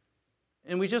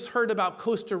 And we just heard about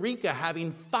Costa Rica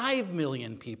having 5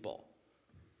 million people.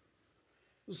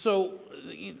 So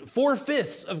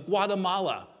 4/5 of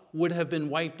Guatemala would have been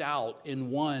wiped out in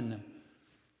one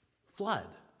flood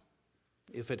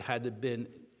if it had it been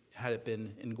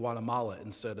in Guatemala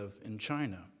instead of in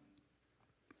China.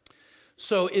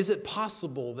 So is it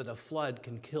possible that a flood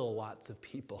can kill lots of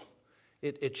people?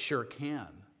 It sure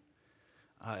can.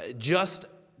 Just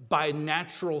by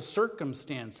natural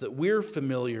circumstance that we're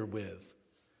familiar with.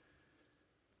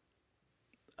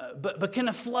 But can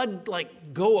a flood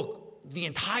go the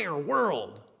entire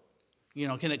world?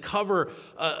 Can it cover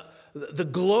the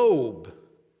globe?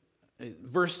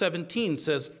 Verse 17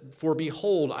 says, "For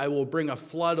behold, I will bring a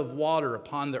flood of water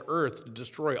upon the earth to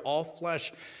destroy all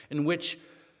flesh, in which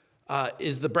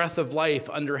is the breath of life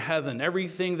under heaven.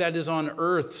 Everything that is on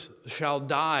earth shall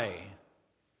die."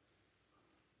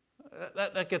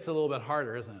 That gets a little bit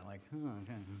harder, isn't it?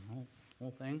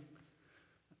 Whole thing.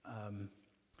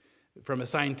 From a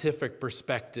scientific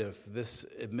perspective, this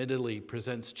admittedly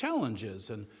presents challenges.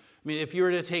 And if you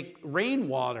were to take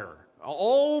rainwater,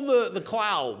 all the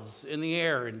clouds in the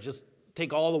air, and just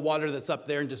take all the water that's up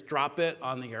there and just drop it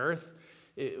on the earth,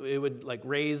 it would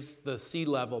raise the sea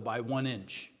level by 1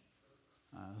 inch.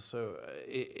 So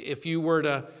if you were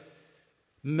to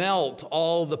melt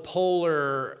all the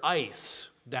polar ice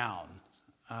down,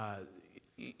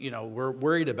 we're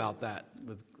worried about that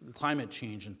with climate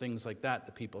change and things like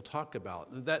that people talk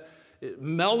about. That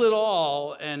melt it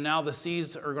all, and now the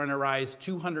seas are going to rise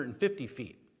 250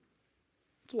 feet.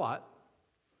 It's a lot.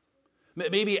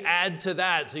 Maybe add to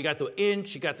that, so you got the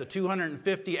inch, you got the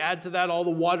 250, add to that all the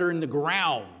water in the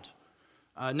ground.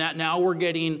 Now we're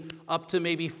getting up to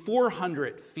maybe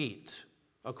 400 feet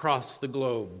across the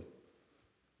globe.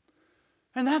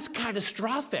 And that's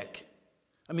catastrophic.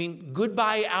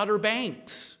 Goodbye Outer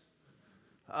Banks.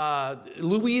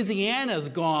 Louisiana's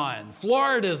gone.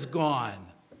 Florida's gone.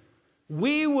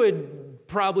 We would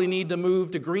probably need to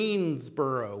move to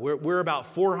Greensboro. We're about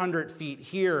 400 feet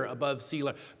here above sea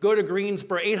level. Go to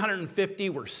Greensboro, 850,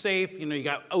 we're safe. You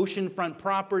got oceanfront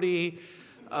property.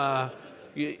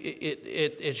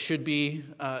 It should be.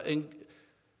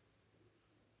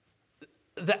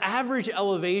 The average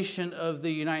elevation of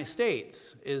the United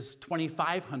States is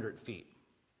 2,500 feet.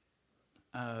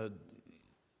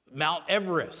 Mount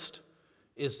Everest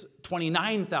is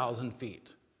 29,000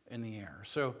 feet in the air.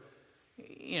 So,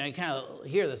 you kind of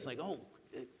hear this like, oh,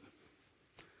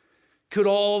 could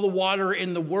all the water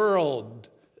in the world,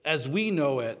 as we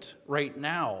know it right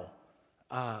now,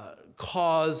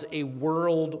 cause a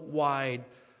worldwide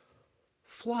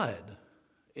flood?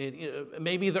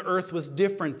 Maybe the earth was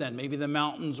different then. Maybe the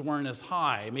mountains weren't as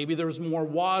high. Maybe there was more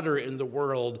water in the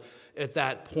world at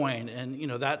that point. And,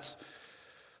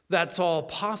 that's all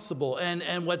possible.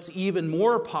 And what's even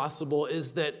more possible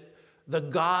is that the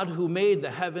God who made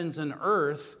the heavens and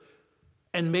earth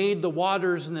and made the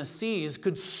waters and the seas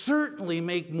could certainly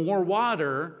make more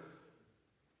water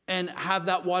and have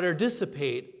that water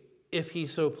dissipate if he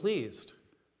so pleased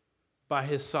by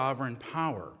his sovereign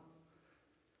power.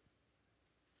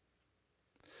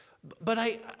 But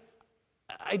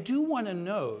I do want to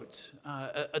note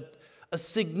a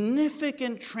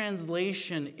significant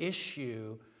translation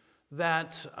issue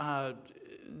that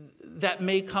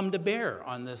may come to bear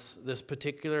on this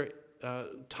particular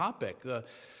topic.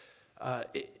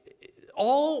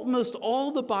 Almost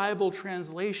all the Bible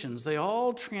translations, they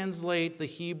all translate the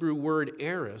Hebrew word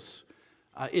eris.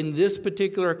 In this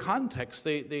particular context,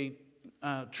 they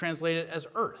translate it as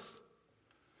earth.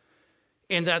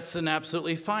 And that's an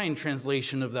absolutely fine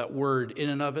translation of that word in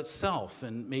and of itself.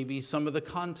 And maybe some of the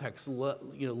context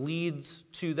leads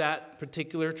to that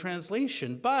particular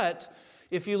translation. But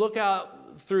if you look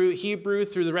out through Hebrew,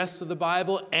 through the rest of the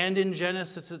Bible, and in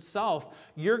Genesis itself,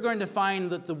 you're going to find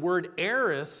that the word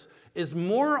eris is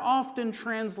more often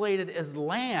translated as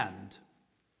land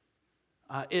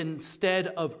instead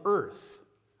of earth,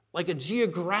 like a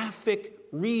geographic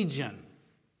region.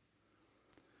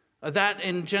 That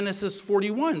in Genesis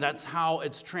 41, that's how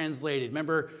it's translated.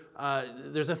 Remember,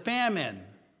 there's a famine.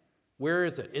 Where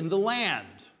is it? In the land.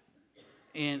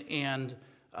 And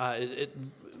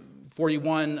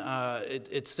 41,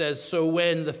 it says, so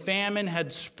when the famine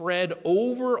had spread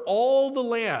over all the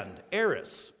land,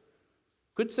 eris,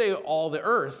 could say all the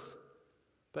earth,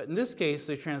 but in this case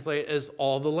they translate it as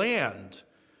all the land.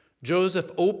 Joseph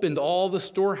opened all the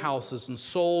storehouses and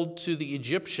sold to the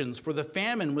Egyptians, for the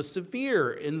famine was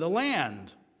severe in the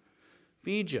land of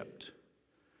Egypt.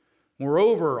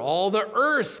 Moreover, all the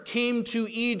earth came to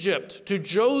Egypt, to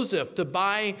Joseph, to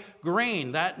buy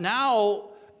grain. That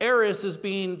now, eris is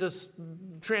being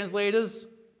translated as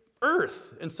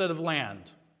earth instead of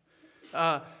land.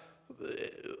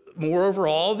 Moreover,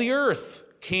 all the earth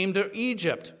came to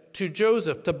Egypt, to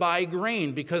Joseph, to buy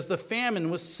grain, because the famine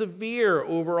was severe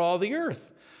over all the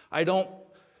earth.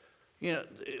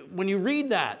 When you read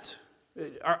that,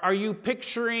 are you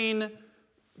picturing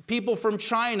people from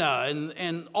China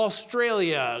and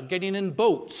Australia getting in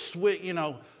boats with,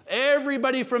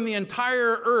 everybody from the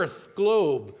entire earth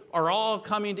globe are all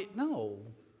coming to, no.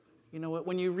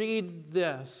 When you read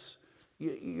this,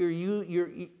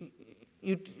 you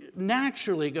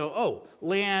naturally go, oh,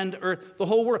 land, earth, the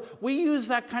whole world. We use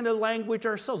that kind of language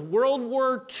ourselves. World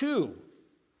War II.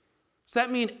 Does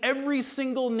that mean every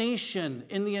single nation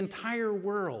in the entire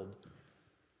world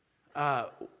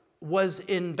was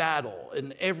in battle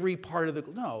in every part of the...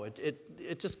 No,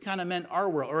 it just kind of meant our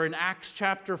world. Or in Acts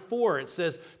chapter 4, it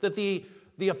says that the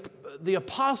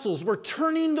apostles were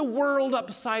turning the world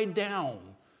upside down.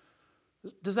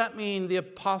 Does that mean the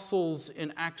apostles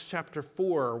in Acts chapter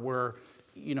 4 were...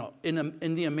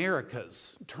 in the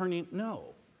Americas, turning,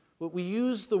 no. But we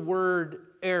use the word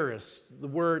eris,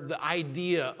 the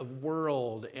idea of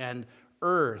world and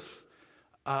earth,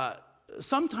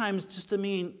 sometimes just to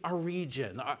mean our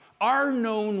region, our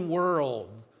known world,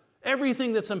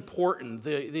 everything that's important,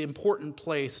 the important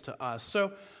place to us.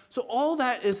 So all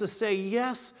that is to say,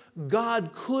 yes,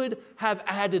 God could have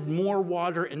added more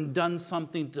water and done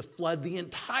something to flood the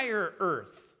entire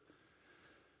earth.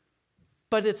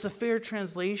 But it's a fair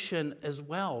translation as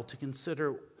well to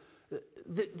consider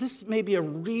this may be a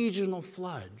regional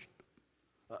flood,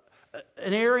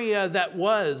 an area that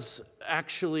was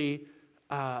actually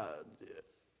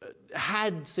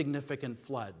had significant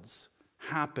floods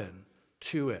happen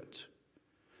to it.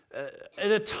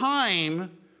 At a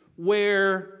time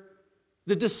where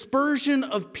the dispersion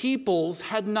of peoples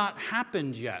had not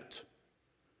happened yet,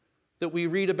 that we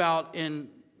read about in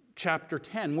chapter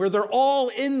 10, where they're all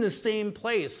in the same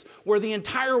place, where the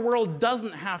entire world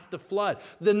doesn't have to flood.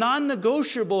 The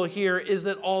non-negotiable here is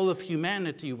that all of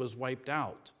humanity was wiped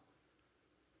out.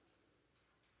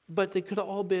 But they could have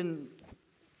all been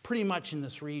pretty much in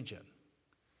this region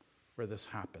where this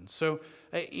happened. So,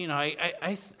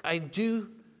 I do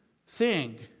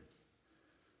think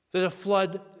that a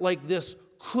flood like this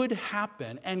could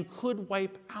happen and could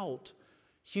wipe out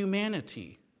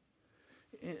humanity.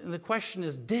 And the question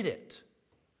is, did it?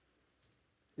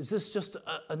 Is this just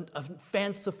a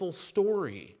fanciful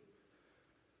story?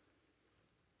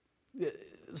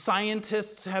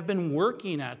 Scientists have been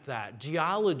working at that.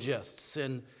 Geologists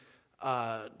and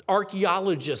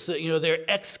archaeologists, they're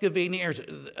excavating areas.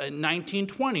 In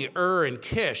 1920, Ur and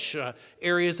Kish,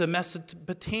 areas of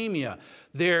Mesopotamia.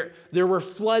 There were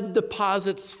flood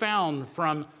deposits found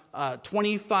from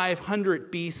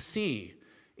 2500 BC.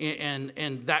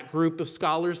 And that group of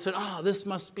scholars said, this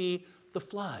must be the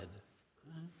flood.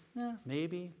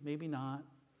 Maybe, maybe not.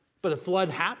 But a flood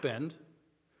happened.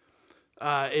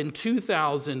 In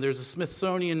 2000, there's a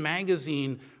Smithsonian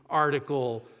Magazine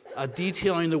article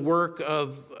detailing the work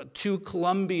of two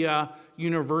Columbia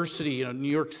University, New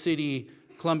York City,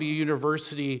 Columbia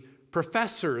University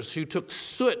professors who took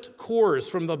soot cores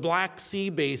from the Black Sea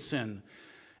Basin.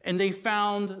 And they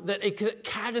found that a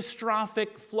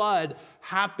catastrophic flood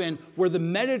happened where the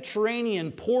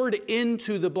Mediterranean poured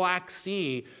into the Black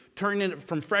Sea, turning it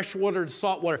from fresh water to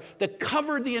salt water, that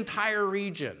covered the entire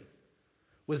region.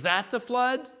 Was that the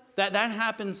flood? That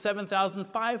happened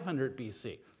 7,500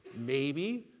 BC.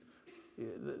 Maybe.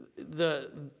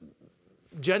 The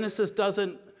Genesis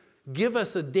doesn't give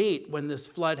us a date when this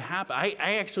flood happened.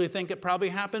 I actually think it probably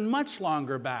happened much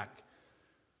longer back.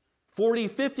 40,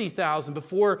 50,000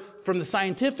 before, from the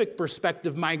scientific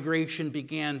perspective, migration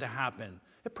began to happen.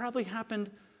 It probably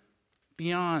happened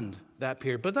beyond that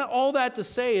period. But all that to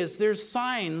say is there's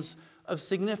signs of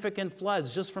significant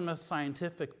floods just from a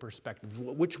scientific perspective.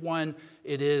 Which one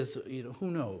it is,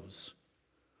 who knows?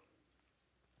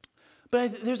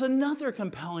 But there's another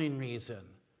compelling reason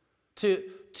to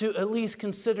at least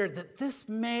consider that this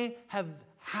may have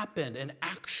happened, an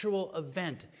actual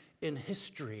event in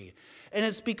history. And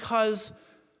it's because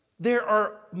there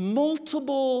are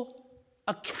multiple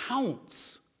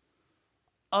accounts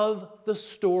of the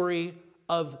story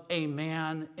of a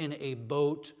man in a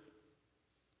boat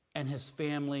and his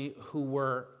family who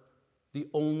were the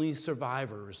only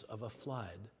survivors of a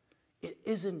flood. It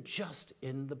isn't just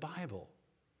in the Bible.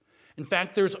 In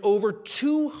fact, there's over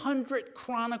 200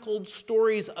 chronicled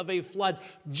stories of a flood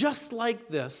just like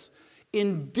this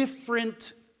in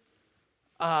different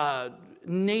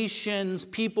nations,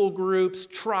 people groups,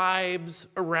 tribes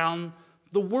around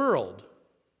the world.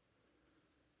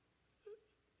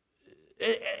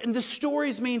 And the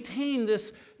stories maintain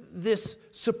this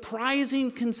surprising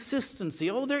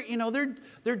consistency.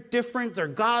 They're different. Their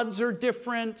gods are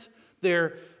different.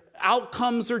 Their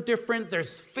outcomes are different.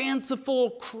 There's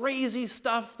fanciful, crazy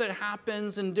stuff that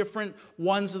happens in different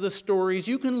ones of the stories.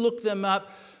 You can look them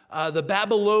up. The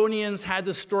Babylonians had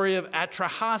the story of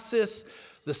Atrahasis.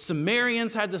 The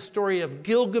Sumerians had the story of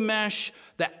Gilgamesh.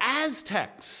 The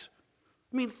Aztecs,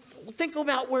 think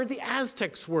about where the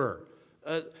Aztecs were.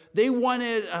 They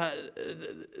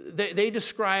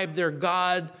described their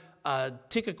god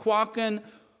Titicacahuatl,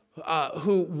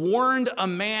 who warned a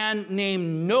man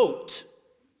named Note,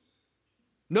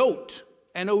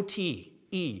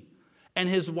 N-O-T-E, and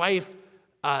his wife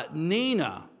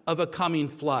Nina of a coming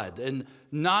flood. And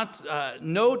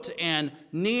Note and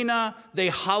Nina, they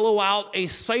hollow out a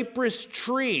cypress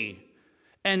tree,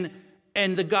 and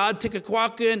the god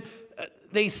Titicacahuatl,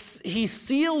 he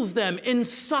seals them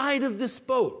inside of this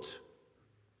boat.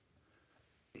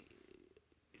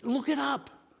 Look it up.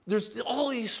 There's all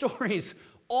these stories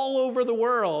all over the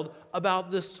world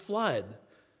about this flood.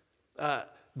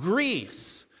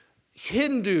 Greece,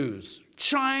 Hindus,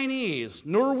 Chinese,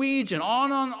 Norwegian,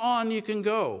 on you can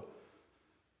go.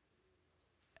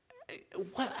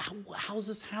 How's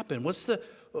this happen? What's the...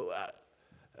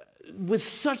 with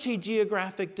such a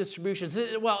geographic distribution?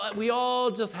 Well, we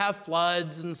all just have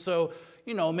floods, and so,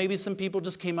 maybe some people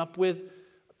just came up with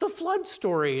the flood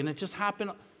story, and it just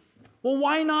happened. Well,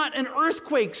 why not an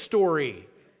earthquake story?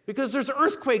 Because there's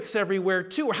earthquakes everywhere,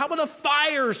 too. Or how about a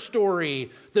fire story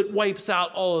that wipes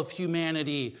out all of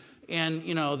humanity, and,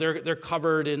 they're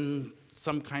covered in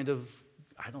some kind of,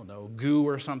 goo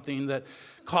or something that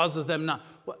causes them not...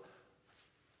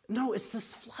 No, it's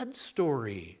this flood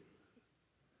story.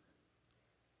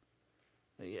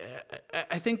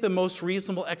 I think the most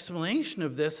reasonable explanation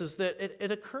of this is that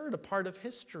it occurred a part of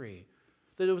history,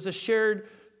 that it was a shared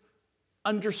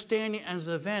understanding as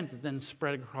an event that then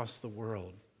spread across the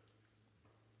world.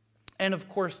 And of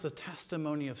course, the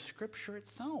testimony of Scripture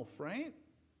itself, right?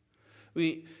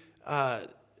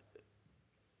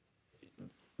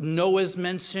 Noah's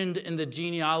mentioned in the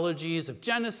genealogies of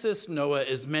Genesis. Noah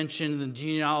is mentioned in the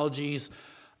genealogies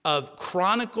of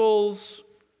Chronicles.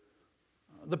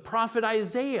 The prophet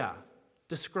Isaiah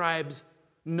describes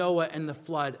Noah and the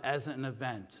flood as an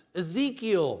event.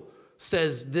 Ezekiel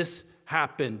says this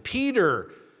happened. Peter,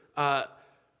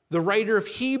 the writer of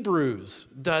Hebrews,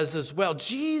 does as well.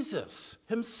 Jesus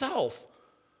himself,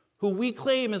 who we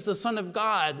claim is the Son of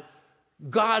God,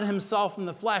 God himself in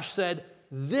the flesh, said,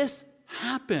 this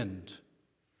happened.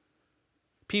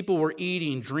 People were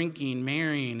eating, drinking,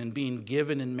 marrying, and being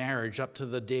given in marriage up to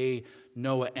the day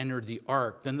Noah entered the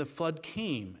ark. Then the flood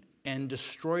came and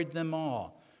destroyed them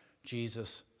all,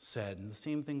 Jesus said. And the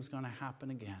same thing's going to happen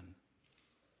again.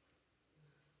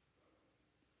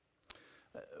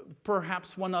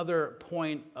 Perhaps one other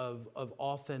point of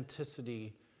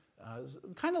authenticity,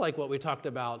 kind of like what we talked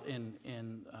about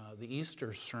in the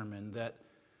Easter sermon, that,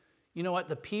 you know what,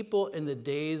 the people in the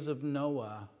days of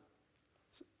Noah,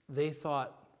 they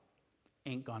thought,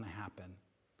 ain't gonna happen.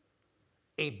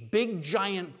 A big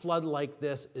giant flood like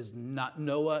this is not,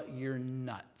 Noah, you're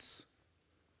nuts.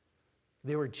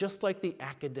 They were just like the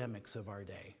academics of our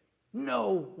day.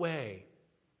 No way.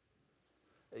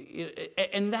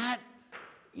 And that,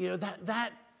 you know,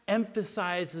 that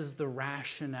emphasizes the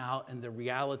rationale and the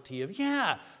reality of,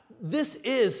 yeah, this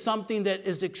is something that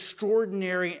is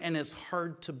extraordinary and it's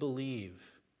hard to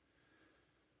believe.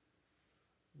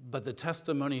 But the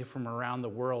testimony from around the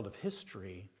world of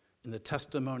history, and the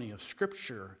testimony of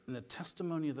Scripture, and the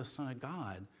testimony of the Son of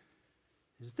God,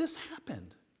 is this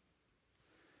happened.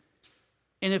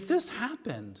 And if this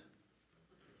happened,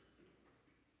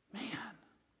 man,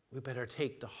 we better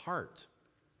take to heart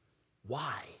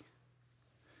why.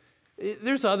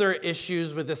 There's other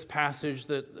issues with this passage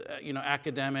that,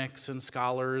 academics and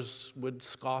scholars would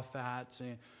scoff at.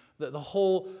 The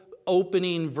whole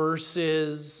opening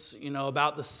verses,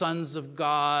 about the sons of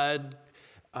God,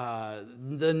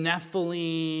 the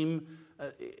Nephilim.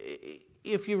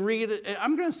 If you read it,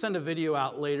 I'm going to send a video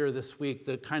out later this week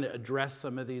that kind of address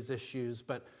some of these issues,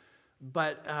 but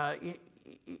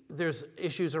there's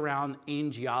issues around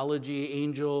angelology,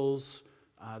 angels.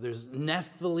 There's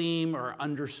Nephilim are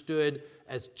understood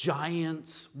as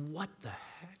giants. What the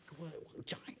heck? What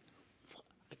giant?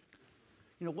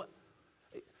 What?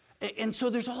 And so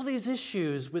there's all these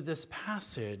issues with this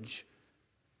passage.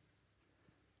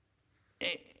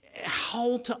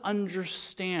 How to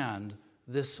understand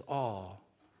this all.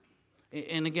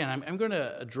 And again, I'm going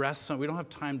to address some. We don't have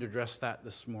time to address that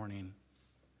this morning.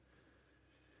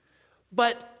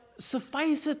 But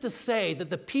suffice it to say that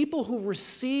the people who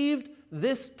received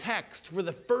this text for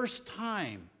the first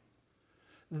time,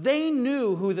 they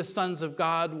knew who the sons of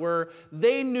God were.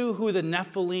 They knew who the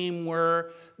Nephilim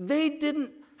were. They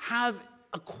didn't have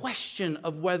a question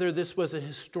of whether this was a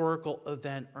historical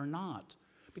event or not,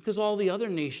 because all the other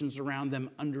nations around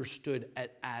them understood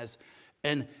it as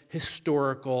an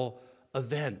historical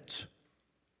event.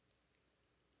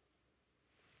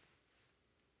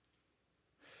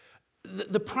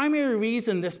 The primary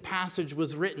reason this passage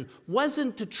was written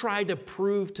wasn't to try to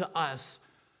prove to us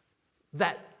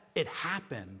that it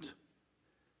happened.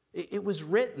 It was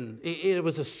written, it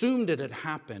was assumed it had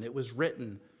happened. It was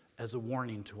written as a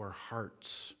warning to our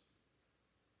hearts.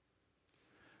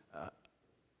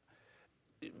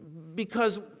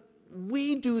 Because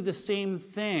we do the same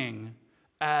thing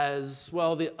as,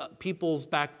 well, the peoples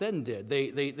back then did.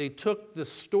 They took the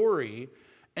story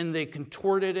and they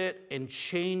contorted it and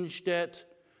changed it,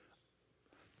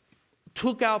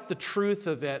 took out the truth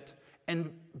of it,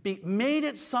 and made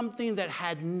it something that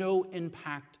had no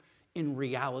impact in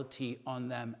reality on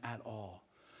them at all.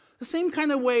 The same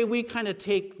kind of way we kind of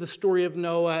take the story of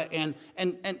Noah and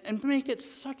make it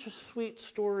such a sweet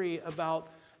story about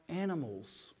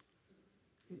animals.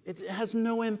 It has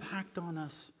no impact on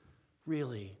us,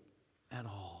 really, at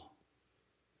all.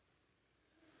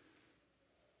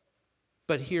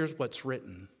 But here's what's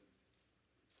written.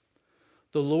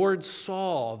 The Lord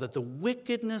saw that the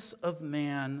wickedness of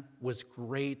man was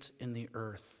great in the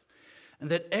earth, and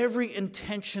that every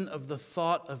intention of the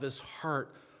thought of his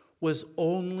heart was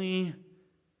only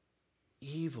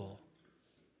evil,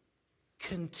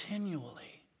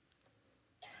 continually.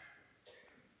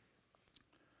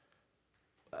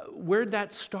 Where'd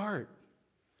that start?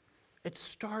 It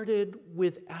started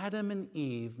with Adam and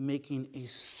Eve making a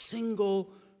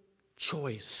single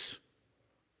choice.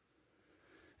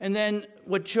 And then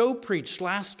what Joe preached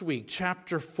last week,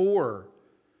 chapter 4,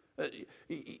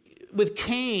 with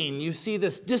Cain, you see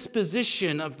this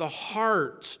disposition of the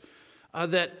heart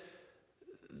that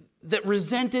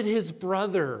resented his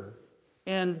brother,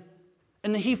 and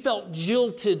he felt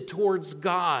jilted towards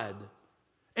God.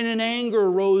 And an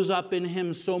anger rose up in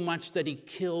him so much that he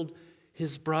killed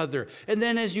his brother. And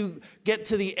then as you get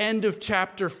to the end of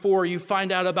chapter 4, you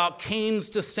find out about Cain's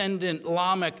descendant,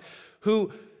 Lamech,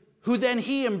 who then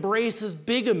he embraces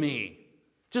bigamy,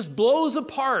 just blows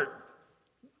apart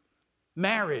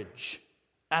marriage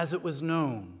as it was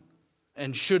known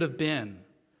and should have been.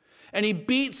 And he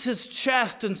beats his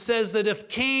chest and says that if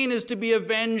Cain is to be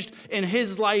avenged in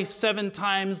his life 7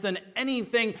 times, then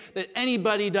anything that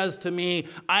anybody does to me,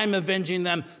 I'm avenging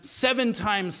them 7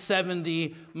 times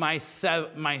 70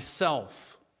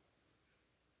 myself.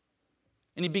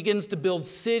 And he begins to build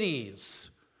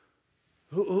cities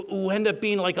who end up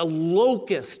being like a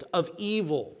locust of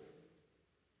evil.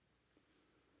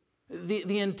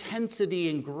 The intensity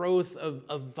and growth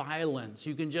of violence,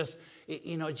 you can just,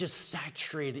 just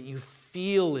saturate it. You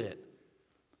feel it.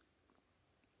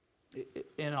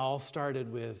 It all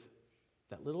started with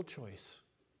that little choice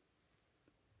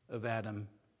of Adam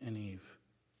and Eve.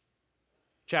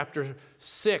 Chapter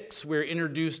 6, we're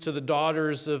introduced to the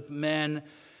daughters of men,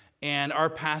 and our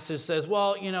passage says,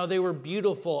 well, they were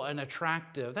beautiful and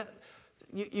attractive.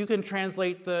 You can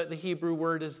translate the Hebrew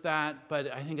word as that,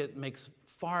 but I think it makes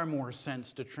far more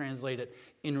sense to translate it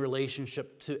in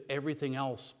relationship to everything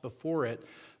else before it.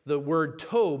 The word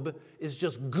tob is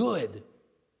just good.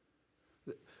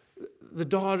 The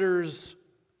daughters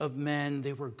of men,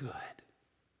 they were good.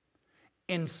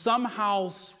 And somehow,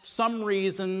 some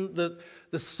reason, the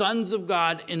sons of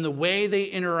God, in the way they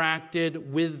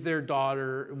interacted with their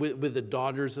daughter, with the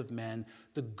daughters of men,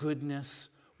 the goodness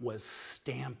was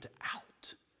stamped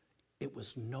out. It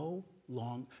was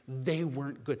they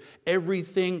weren't good.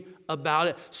 Everything about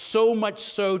it. So much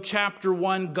so, chapter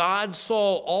 1, God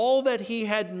saw all that he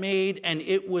had made and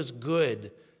it was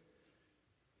good.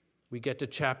 We get to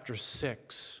chapter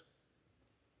 6.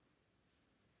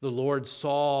 The Lord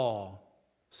saw,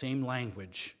 same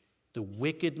language, the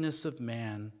wickedness of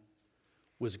man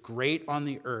was great on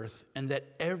the earth, and that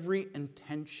every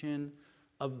intention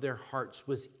of their hearts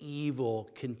was evil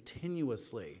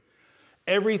continuously.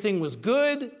 Everything was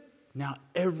good. Now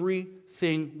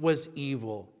everything was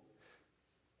evil.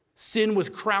 Sin was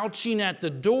crouching at the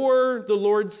door, the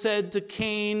Lord said to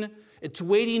Cain. It's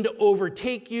waiting to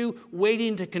overtake you,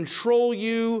 waiting to control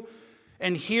you.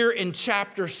 And here in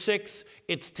chapter 6,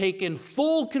 it's taken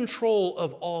full control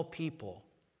of all people.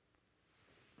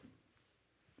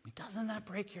 Doesn't that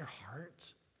break your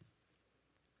heart?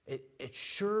 It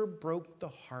sure broke the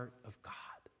heart of God.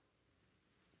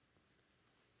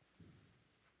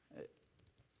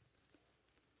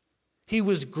 He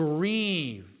was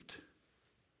grieved.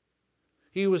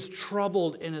 He was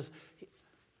troubled in his...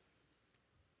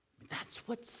 That's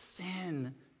what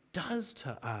sin does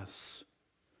to us.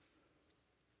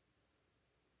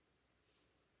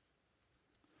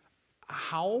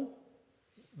 How?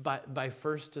 By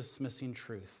first dismissing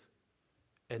truth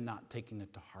and not taking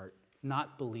it to heart,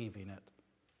 not believing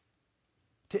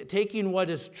it. Taking what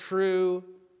is true,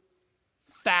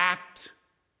 fact,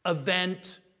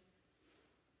 event,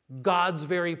 God's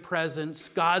very presence,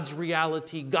 God's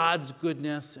reality, God's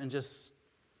goodness, and just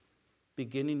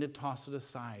beginning to toss it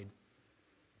aside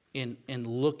and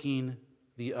looking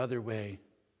the other way.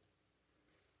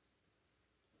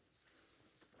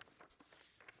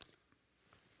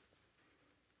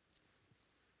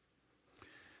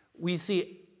 We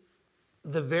see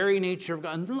the very nature of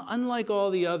God, unlike all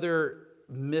the other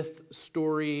myth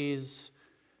stories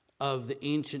of the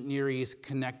ancient Near East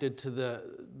connected to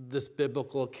this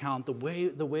biblical account, the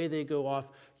way they go off,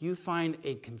 you find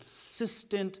a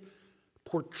consistent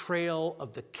portrayal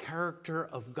of the character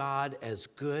of God as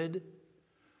good,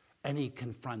 and he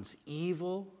confronts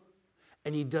evil,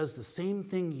 and he does the same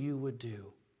thing you would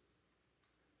do.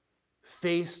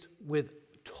 Faced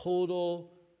with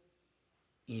total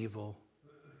evil,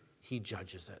 he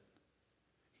judges it.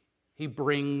 He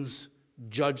brings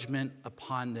judgment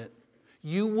upon it.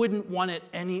 You wouldn't want it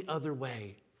any other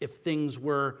way if things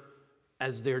were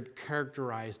as they're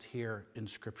characterized here in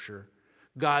Scripture.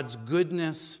 God's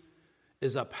goodness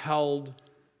is upheld,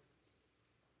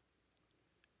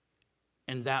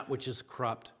 and that which is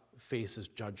corrupt faces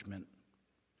judgment.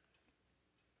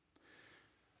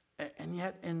 And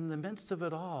yet, in the midst of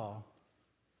it all,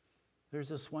 there's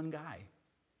this one guy,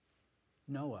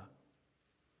 Noah.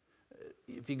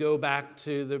 If you go back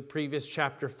to the previous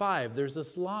chapter 5, there's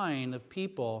this line of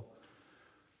people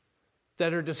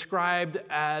that are described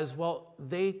as, well,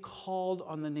 they called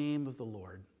on the name of the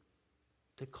Lord.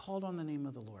 They called on the name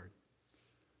of the Lord.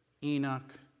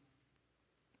 Enoch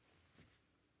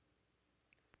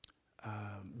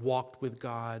walked with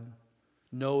God.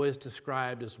 Noah is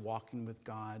described as walking with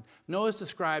God. Noah is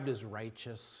described as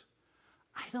righteous.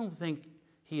 I don't think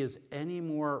he is any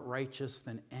more righteous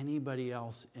than anybody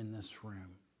else in this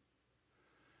room.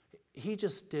 He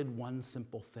just did one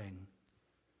simple thing.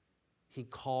 He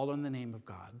called on the name of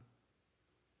God.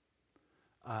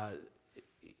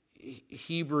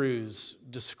 Hebrews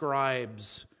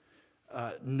describes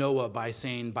Noah by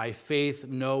saying, by faith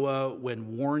Noah,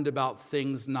 when warned about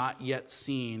things not yet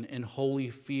seen, in holy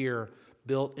fear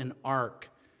built an ark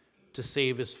to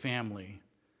save his family.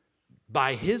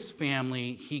 By his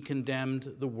family he condemned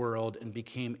the world and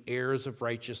became heirs of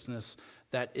righteousness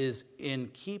that is in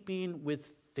keeping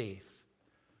with faith.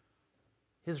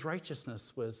 His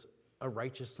righteousness was a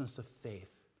righteousness of faith.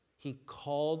 He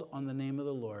called on the name of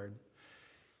the Lord.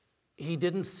 He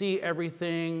didn't see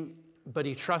everything, but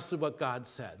he trusted what God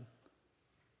said.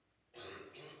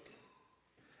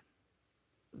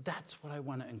 That's what I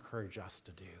want to encourage us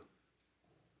to do,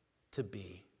 to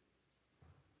be.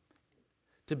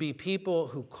 To be people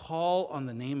who call on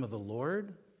the name of the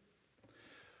Lord,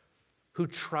 who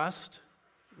trust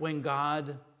when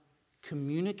God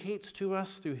communicates to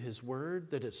us through his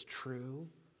word that it's true,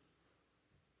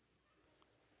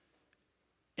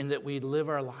 and that we live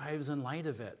our lives in light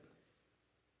of it.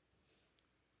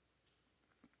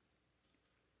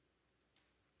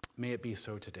 May it be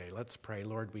so today. Let's pray.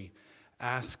 Lord, we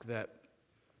ask that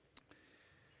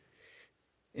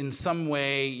in some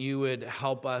way you would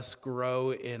help us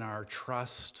grow in our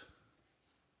trust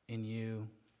in you,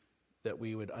 that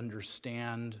we would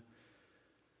understand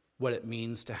what it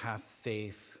means to have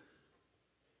faith,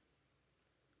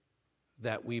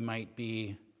 that we might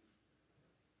be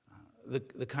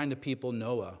the kind of people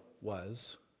Noah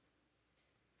was.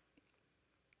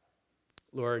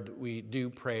 Lord, we do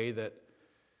pray that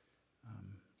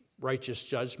righteous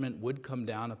judgment would come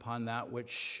down upon that which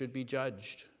should be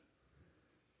judged.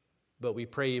 But we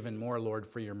pray even more, Lord,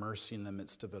 for your mercy in the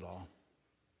midst of it all.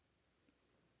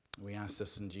 We ask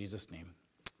this in Jesus' name.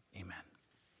 Amen.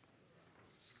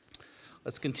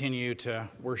 Let's continue to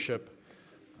worship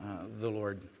the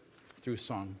Lord through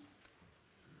song.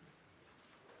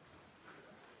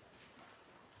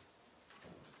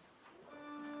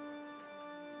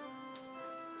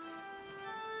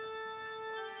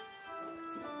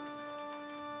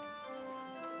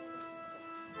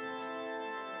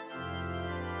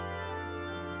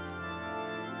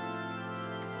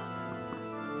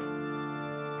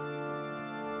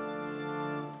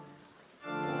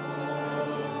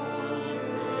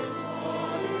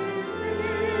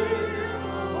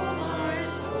 All my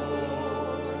soul.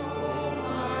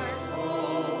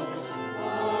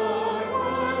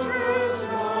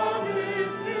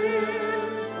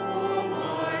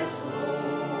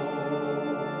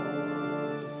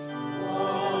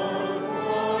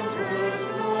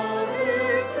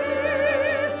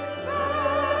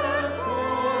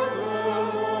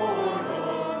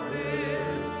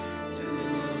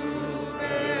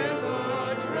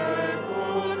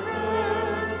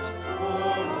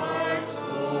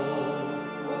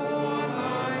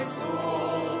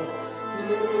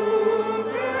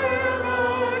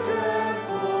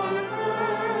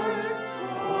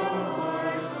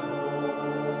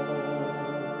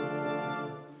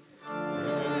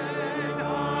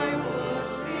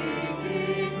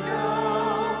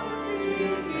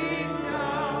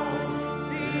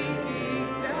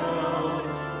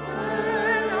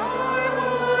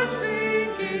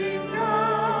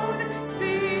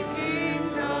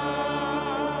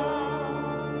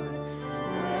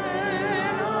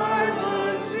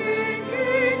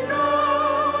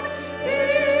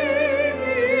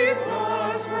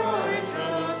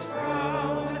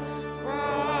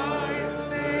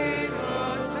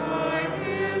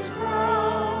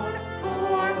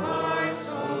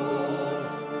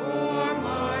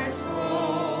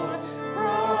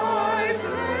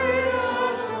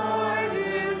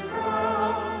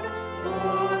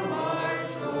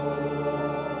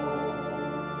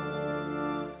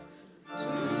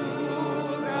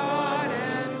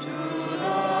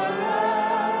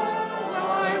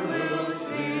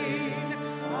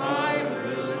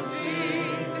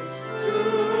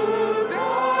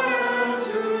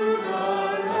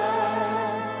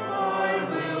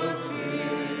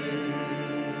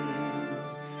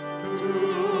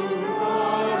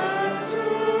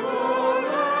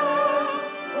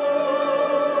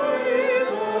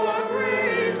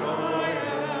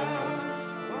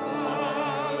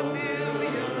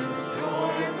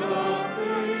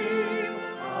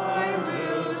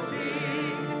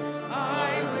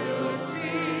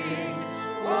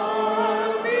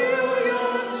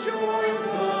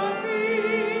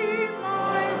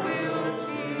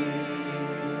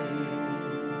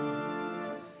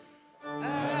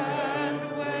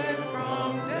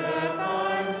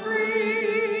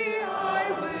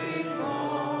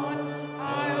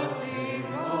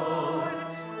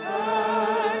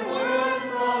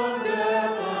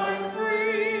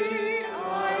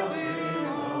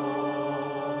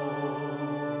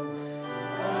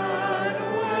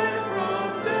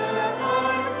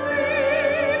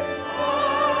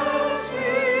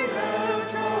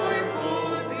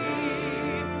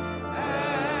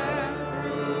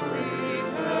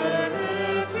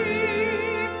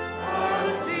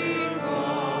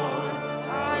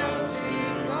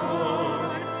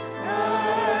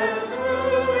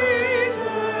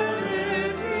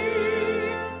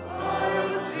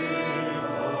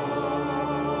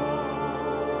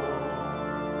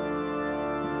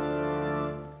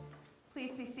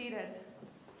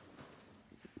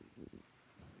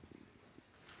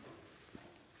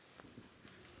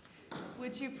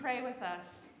 Would you pray with us?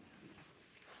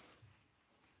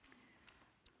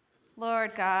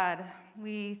 Lord God,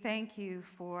 we thank you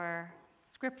for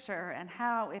Scripture and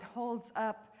how it holds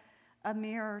up a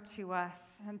mirror to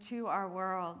us and to our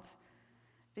world.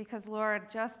 Because, Lord,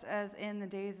 just as in the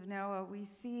days of Noah, we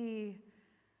see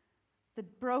the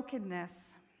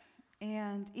brokenness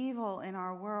and evil in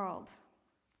our world.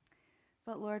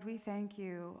 But, Lord, we thank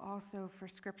you also for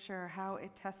Scripture, how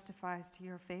it testifies to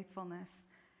your faithfulness.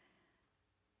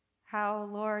 How,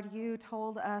 Lord, you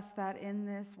told us that in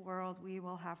this world we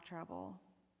will have trouble.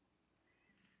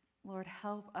 Lord,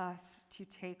 help us to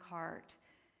take heart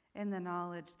in the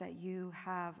knowledge that you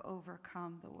have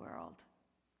overcome the world.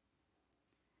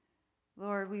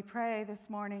 Lord, we pray this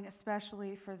morning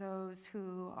especially for those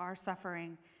who are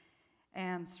suffering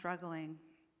and struggling.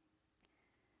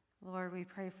 Lord, we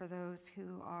pray for those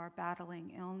who are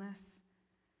battling illness,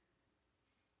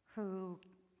 who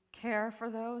care for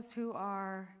those who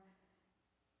are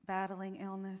battling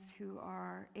illness, who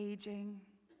are aging,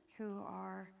 who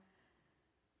are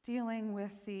dealing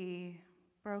with the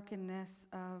brokenness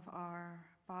of our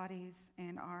bodies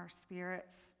and our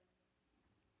spirits.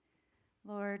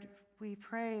 Lord, we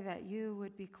pray that you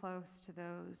would be close to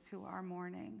those who are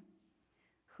mourning,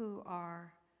 who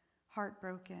are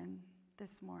heartbroken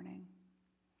this morning.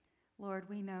 Lord,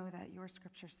 we know that your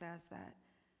Scripture says that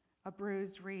a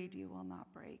bruised reed you will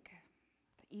not break.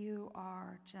 You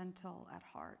are gentle at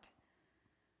heart.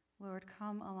 Lord,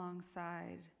 come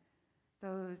alongside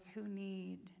those who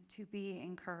need to be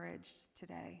encouraged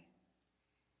today.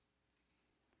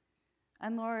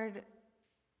 And Lord,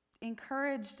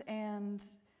 encouraged and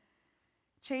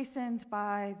chastened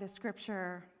by the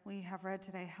Scripture we have read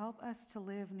today, help us to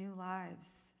live new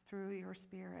lives through your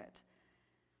Spirit.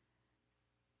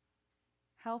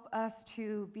 Help us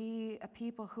to be a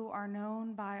people who are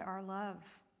known by our love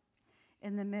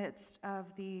in the midst of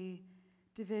the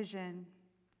division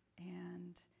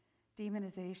and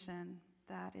demonization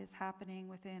that is happening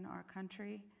within our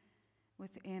country,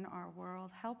 within our world.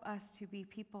 Help us to be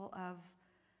people of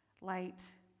light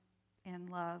and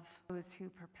love, those who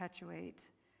perpetuate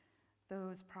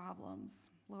those problems.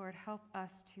 Lord, help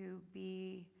us to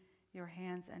be your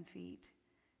hands and feet,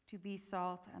 to be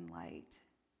salt and light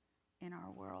in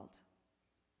our world.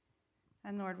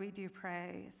 And Lord, we do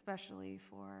pray especially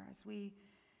for, as we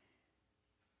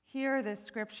hear this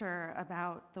Scripture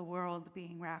about the world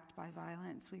being racked by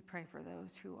violence, we pray for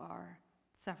those who are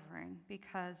suffering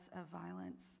because of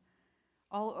violence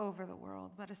all over the world,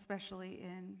 but especially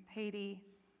in Haiti,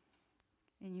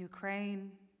 in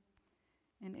Ukraine,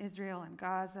 in Israel and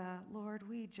Gaza. Lord,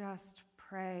 we just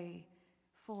pray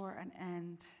for an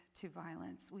end to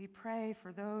violence. We pray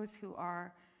for those who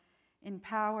are in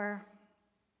power,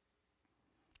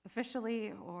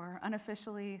 officially or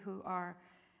unofficially, who are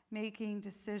making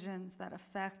decisions that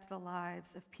affect the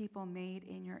lives of people made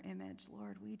in your image.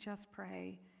 Lord, we just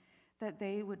pray that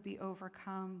they would be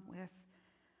overcome with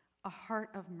a heart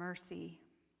of mercy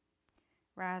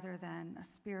rather than a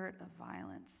spirit of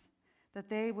violence, that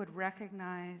they would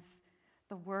recognize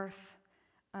the worth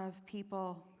of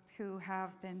people who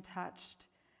have been touched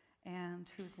and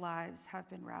whose lives have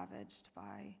been ravaged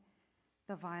by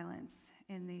the violence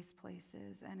in these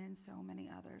places and in so many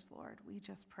others, Lord. We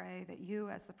just pray that you,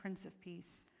 as the Prince of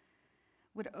Peace,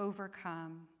 would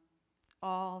overcome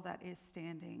all that is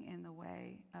standing in the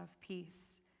way of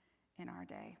peace in our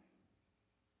day.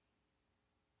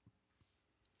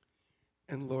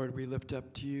 And Lord, we lift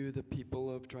up to you the people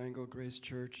of Triangle Grace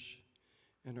Church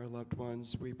and our loved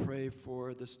ones. We pray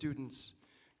for the students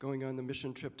going on the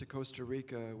mission trip to Costa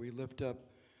Rica. We lift up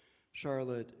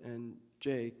Charlotte and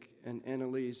Jake and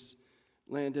Annalise,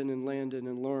 Landon and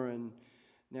Lauren,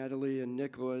 Natalie and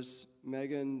Nicholas,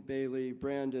 Megan, Bailey,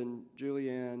 Brandon,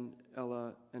 Julianne,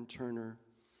 Ella, and Turner.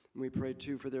 And we pray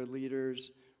too for their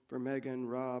leaders, for Megan,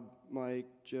 Rob, Mike,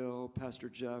 Jill, Pastor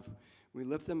Jeff. We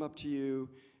lift them up to you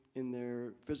in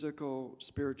their physical,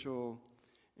 spiritual,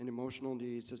 and emotional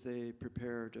needs as they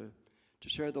prepare to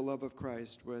share the love of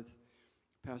Christ with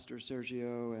Pastor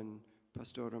Sergio and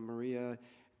Pastora Maria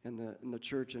and the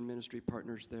church and ministry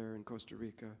partners there in Costa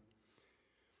Rica.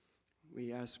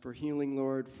 We ask for healing,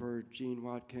 Lord, for Jean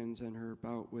Watkins and her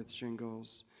bout with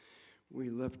shingles. We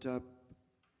lift up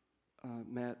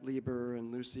Matt Lieber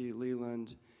and Lucy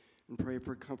Leland and pray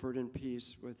for comfort and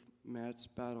peace with Matt's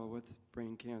battle with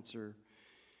brain cancer.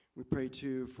 We pray,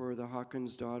 too, for the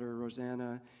Hawkins daughter,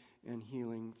 Rosanna, and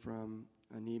healing from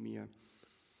anemia.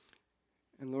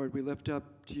 And Lord, we lift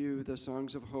up to you the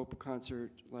Songs of Hope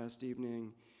concert last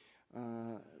evening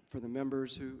for the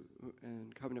members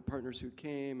and covenant partners who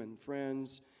came, and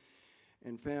friends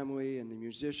and family and the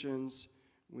musicians.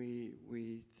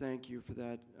 We thank you for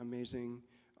that amazing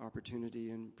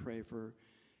opportunity and pray for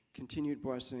continued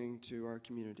blessing to our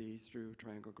community through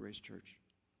Triangle Grace Church.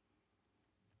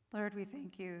 Lord, we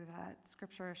thank you that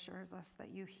Scripture assures us that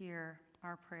you hear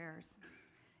our prayers.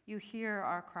 You hear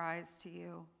our cries to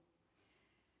you.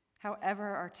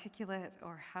 However articulate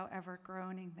or however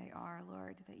groaning they are,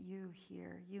 Lord, that you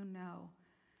hear. You know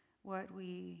what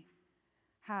we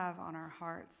have on our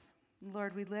hearts.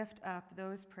 Lord, we lift up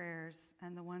those prayers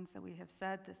and the ones that we have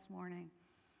said this morning,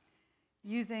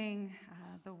 using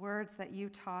the words that you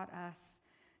taught us,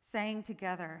 saying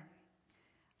together,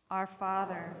 Our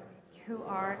Father, who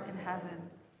art in heaven,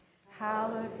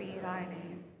 hallowed be thy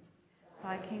name.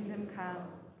 Thy kingdom come,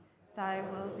 thy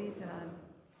will be done,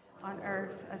 on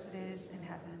earth as it is in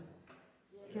heaven.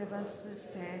 Give us this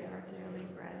day our daily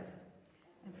bread,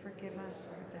 and forgive us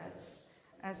our debts,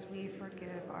 as we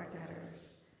forgive our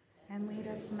debtors. And lead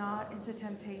us not into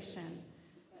temptation,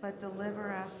 but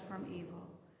deliver us from evil.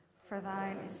 For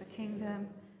thine is the kingdom,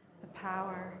 the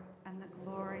power, and the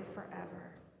glory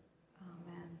forever.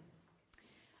 Amen.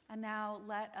 And now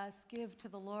let us give to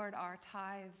the Lord our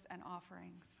tithes and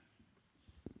offerings.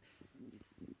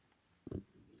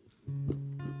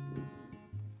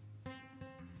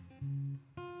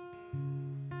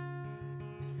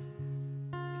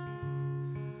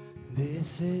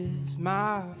 This is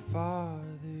my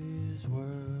Father's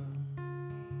world,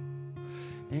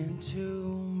 and to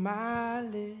my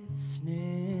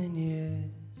listening ears,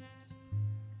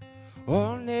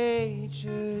 all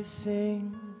nature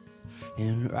sings,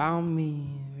 and round me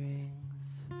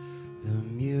rings the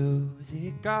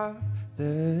music of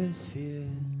the sphere.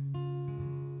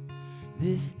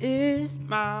 This is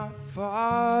my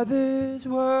Father's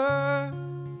word.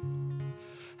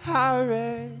 I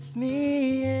rest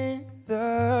me in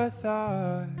the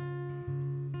thought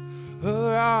of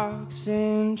rocks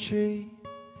and trees,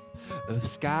 of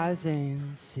skies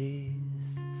and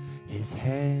seas. His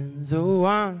hands a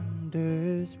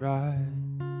wonders wrought.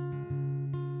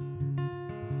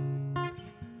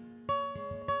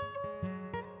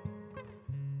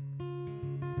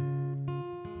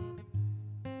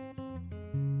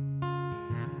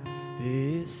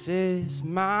 This is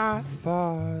my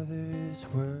Father's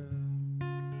word.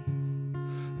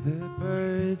 The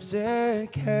birds their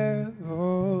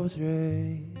carols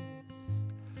raise,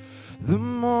 the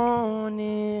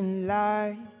morning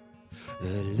light,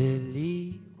 the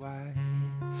lily white,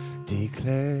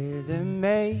 declare the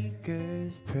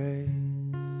Maker's praise.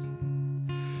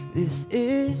 This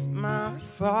is my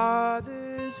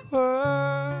Father's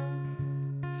word.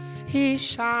 He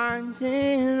shines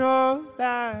in all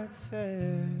that's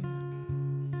fair.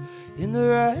 In the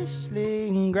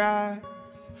rustling grass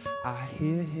I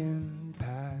hear him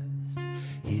pass.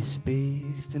 He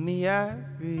speaks to me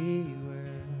everywhere.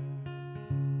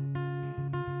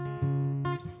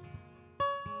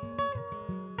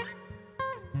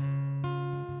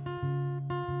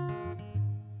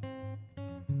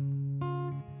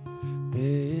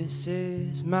 This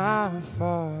is my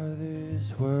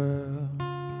Father's world.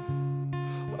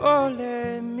 Oh,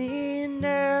 let me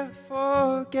never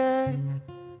forget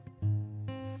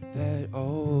that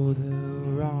all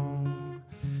the wrong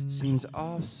seems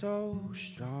all so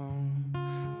strong.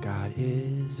 God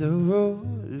is a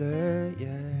ruler,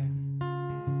 yeah.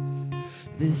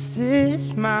 This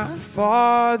is my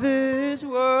Father's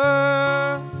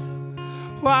word.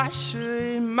 Why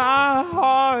should my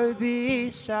heart be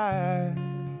sad?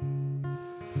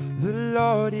 The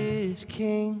Lord is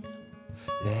King,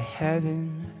 let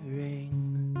heaven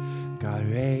ring. God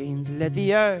reigns, let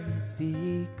the earth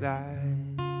be glad.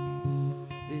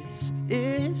 This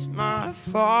is my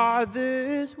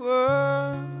Father's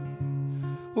word.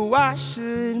 Why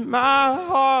should my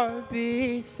heart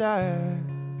be sad?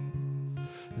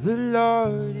 The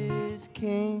Lord is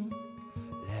King,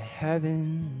 let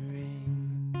heaven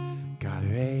ring. God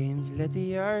reigns, let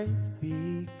the earth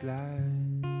be glad.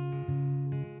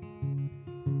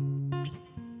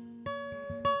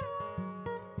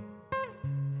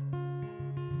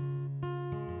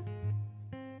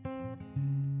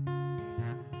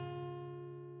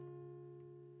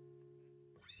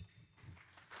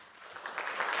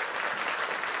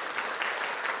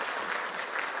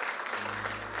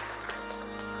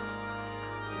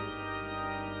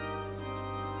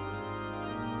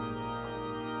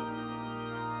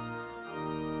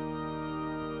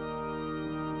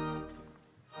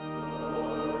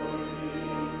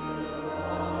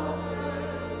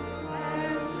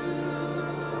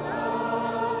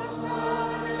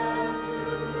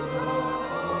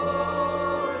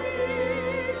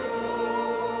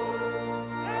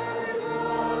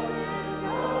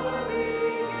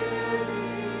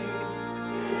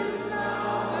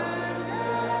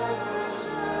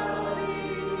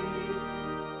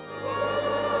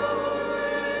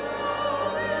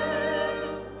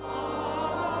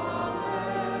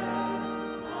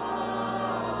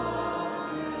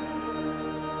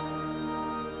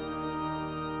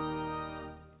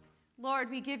 Lord,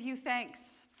 we give you thanks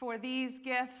for these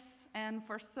gifts and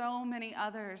for so many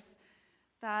others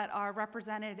that are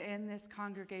represented in this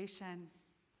congregation.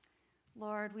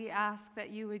 Lord, we ask that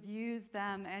you would use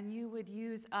them and you would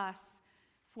use us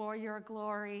for your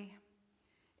glory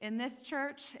in this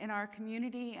church, in our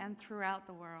community, and throughout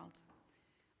the world.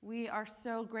 We are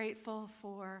so grateful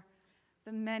for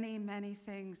the many, many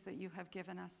things that you have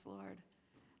given us, Lord.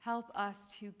 Help us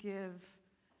to give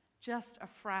just a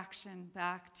fraction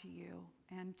back to you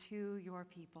and to your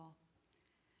people.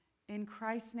 In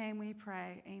Christ's name we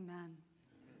pray, amen.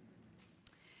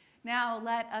 Now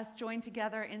let us join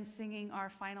together in singing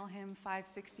our final hymn,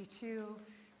 562,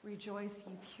 Rejoice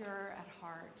Ye Pure at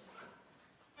Heart.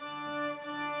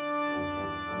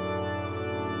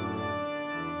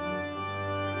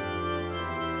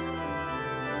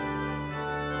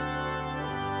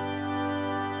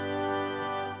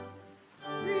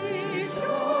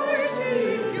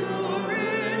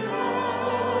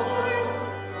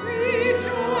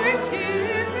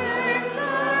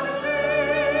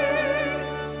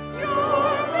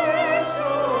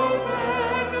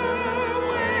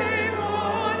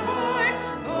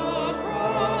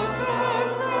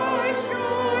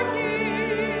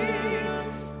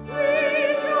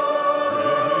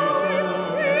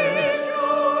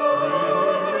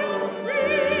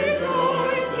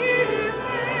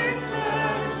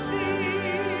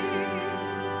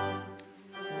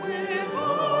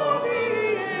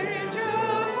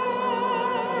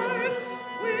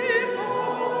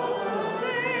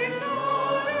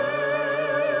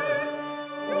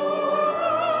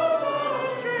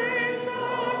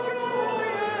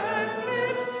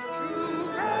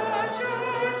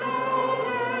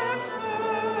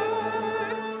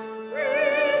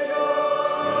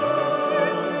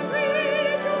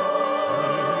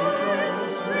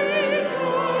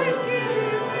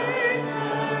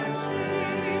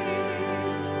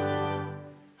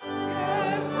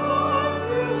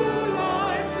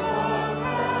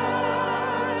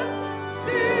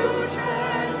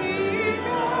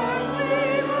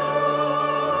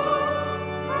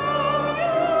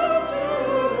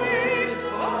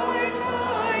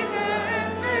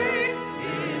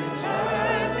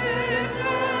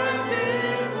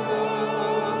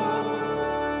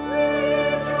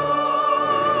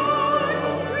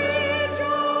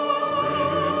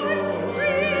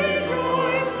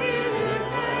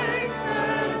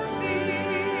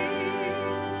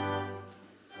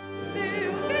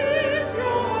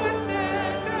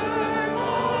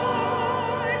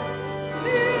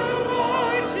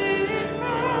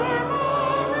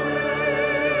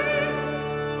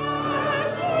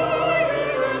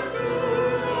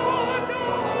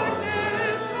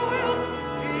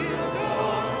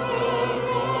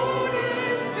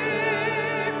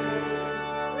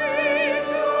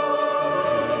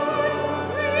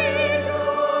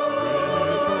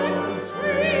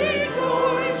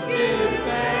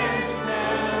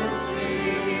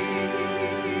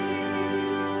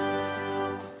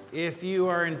 If you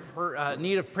are in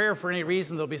need of prayer for any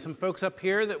reason, there'll be some folks up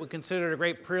here that would consider it a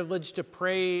great privilege to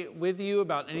pray with you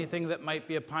about anything that might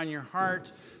be upon your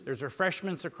heart. There's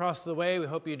refreshments across the way. We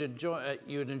hope you'd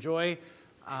enjoy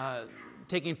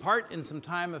taking part in some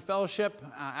time of fellowship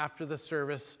after the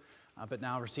service. But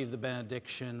now receive the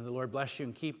benediction. The Lord bless you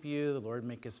and keep you. The Lord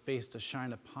make his face to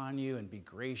shine upon you and be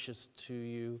gracious to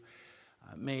you.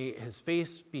 May his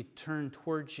face be turned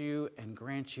towards you and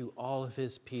grant you all of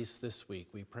his peace this week.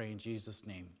 We pray in Jesus'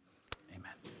 name.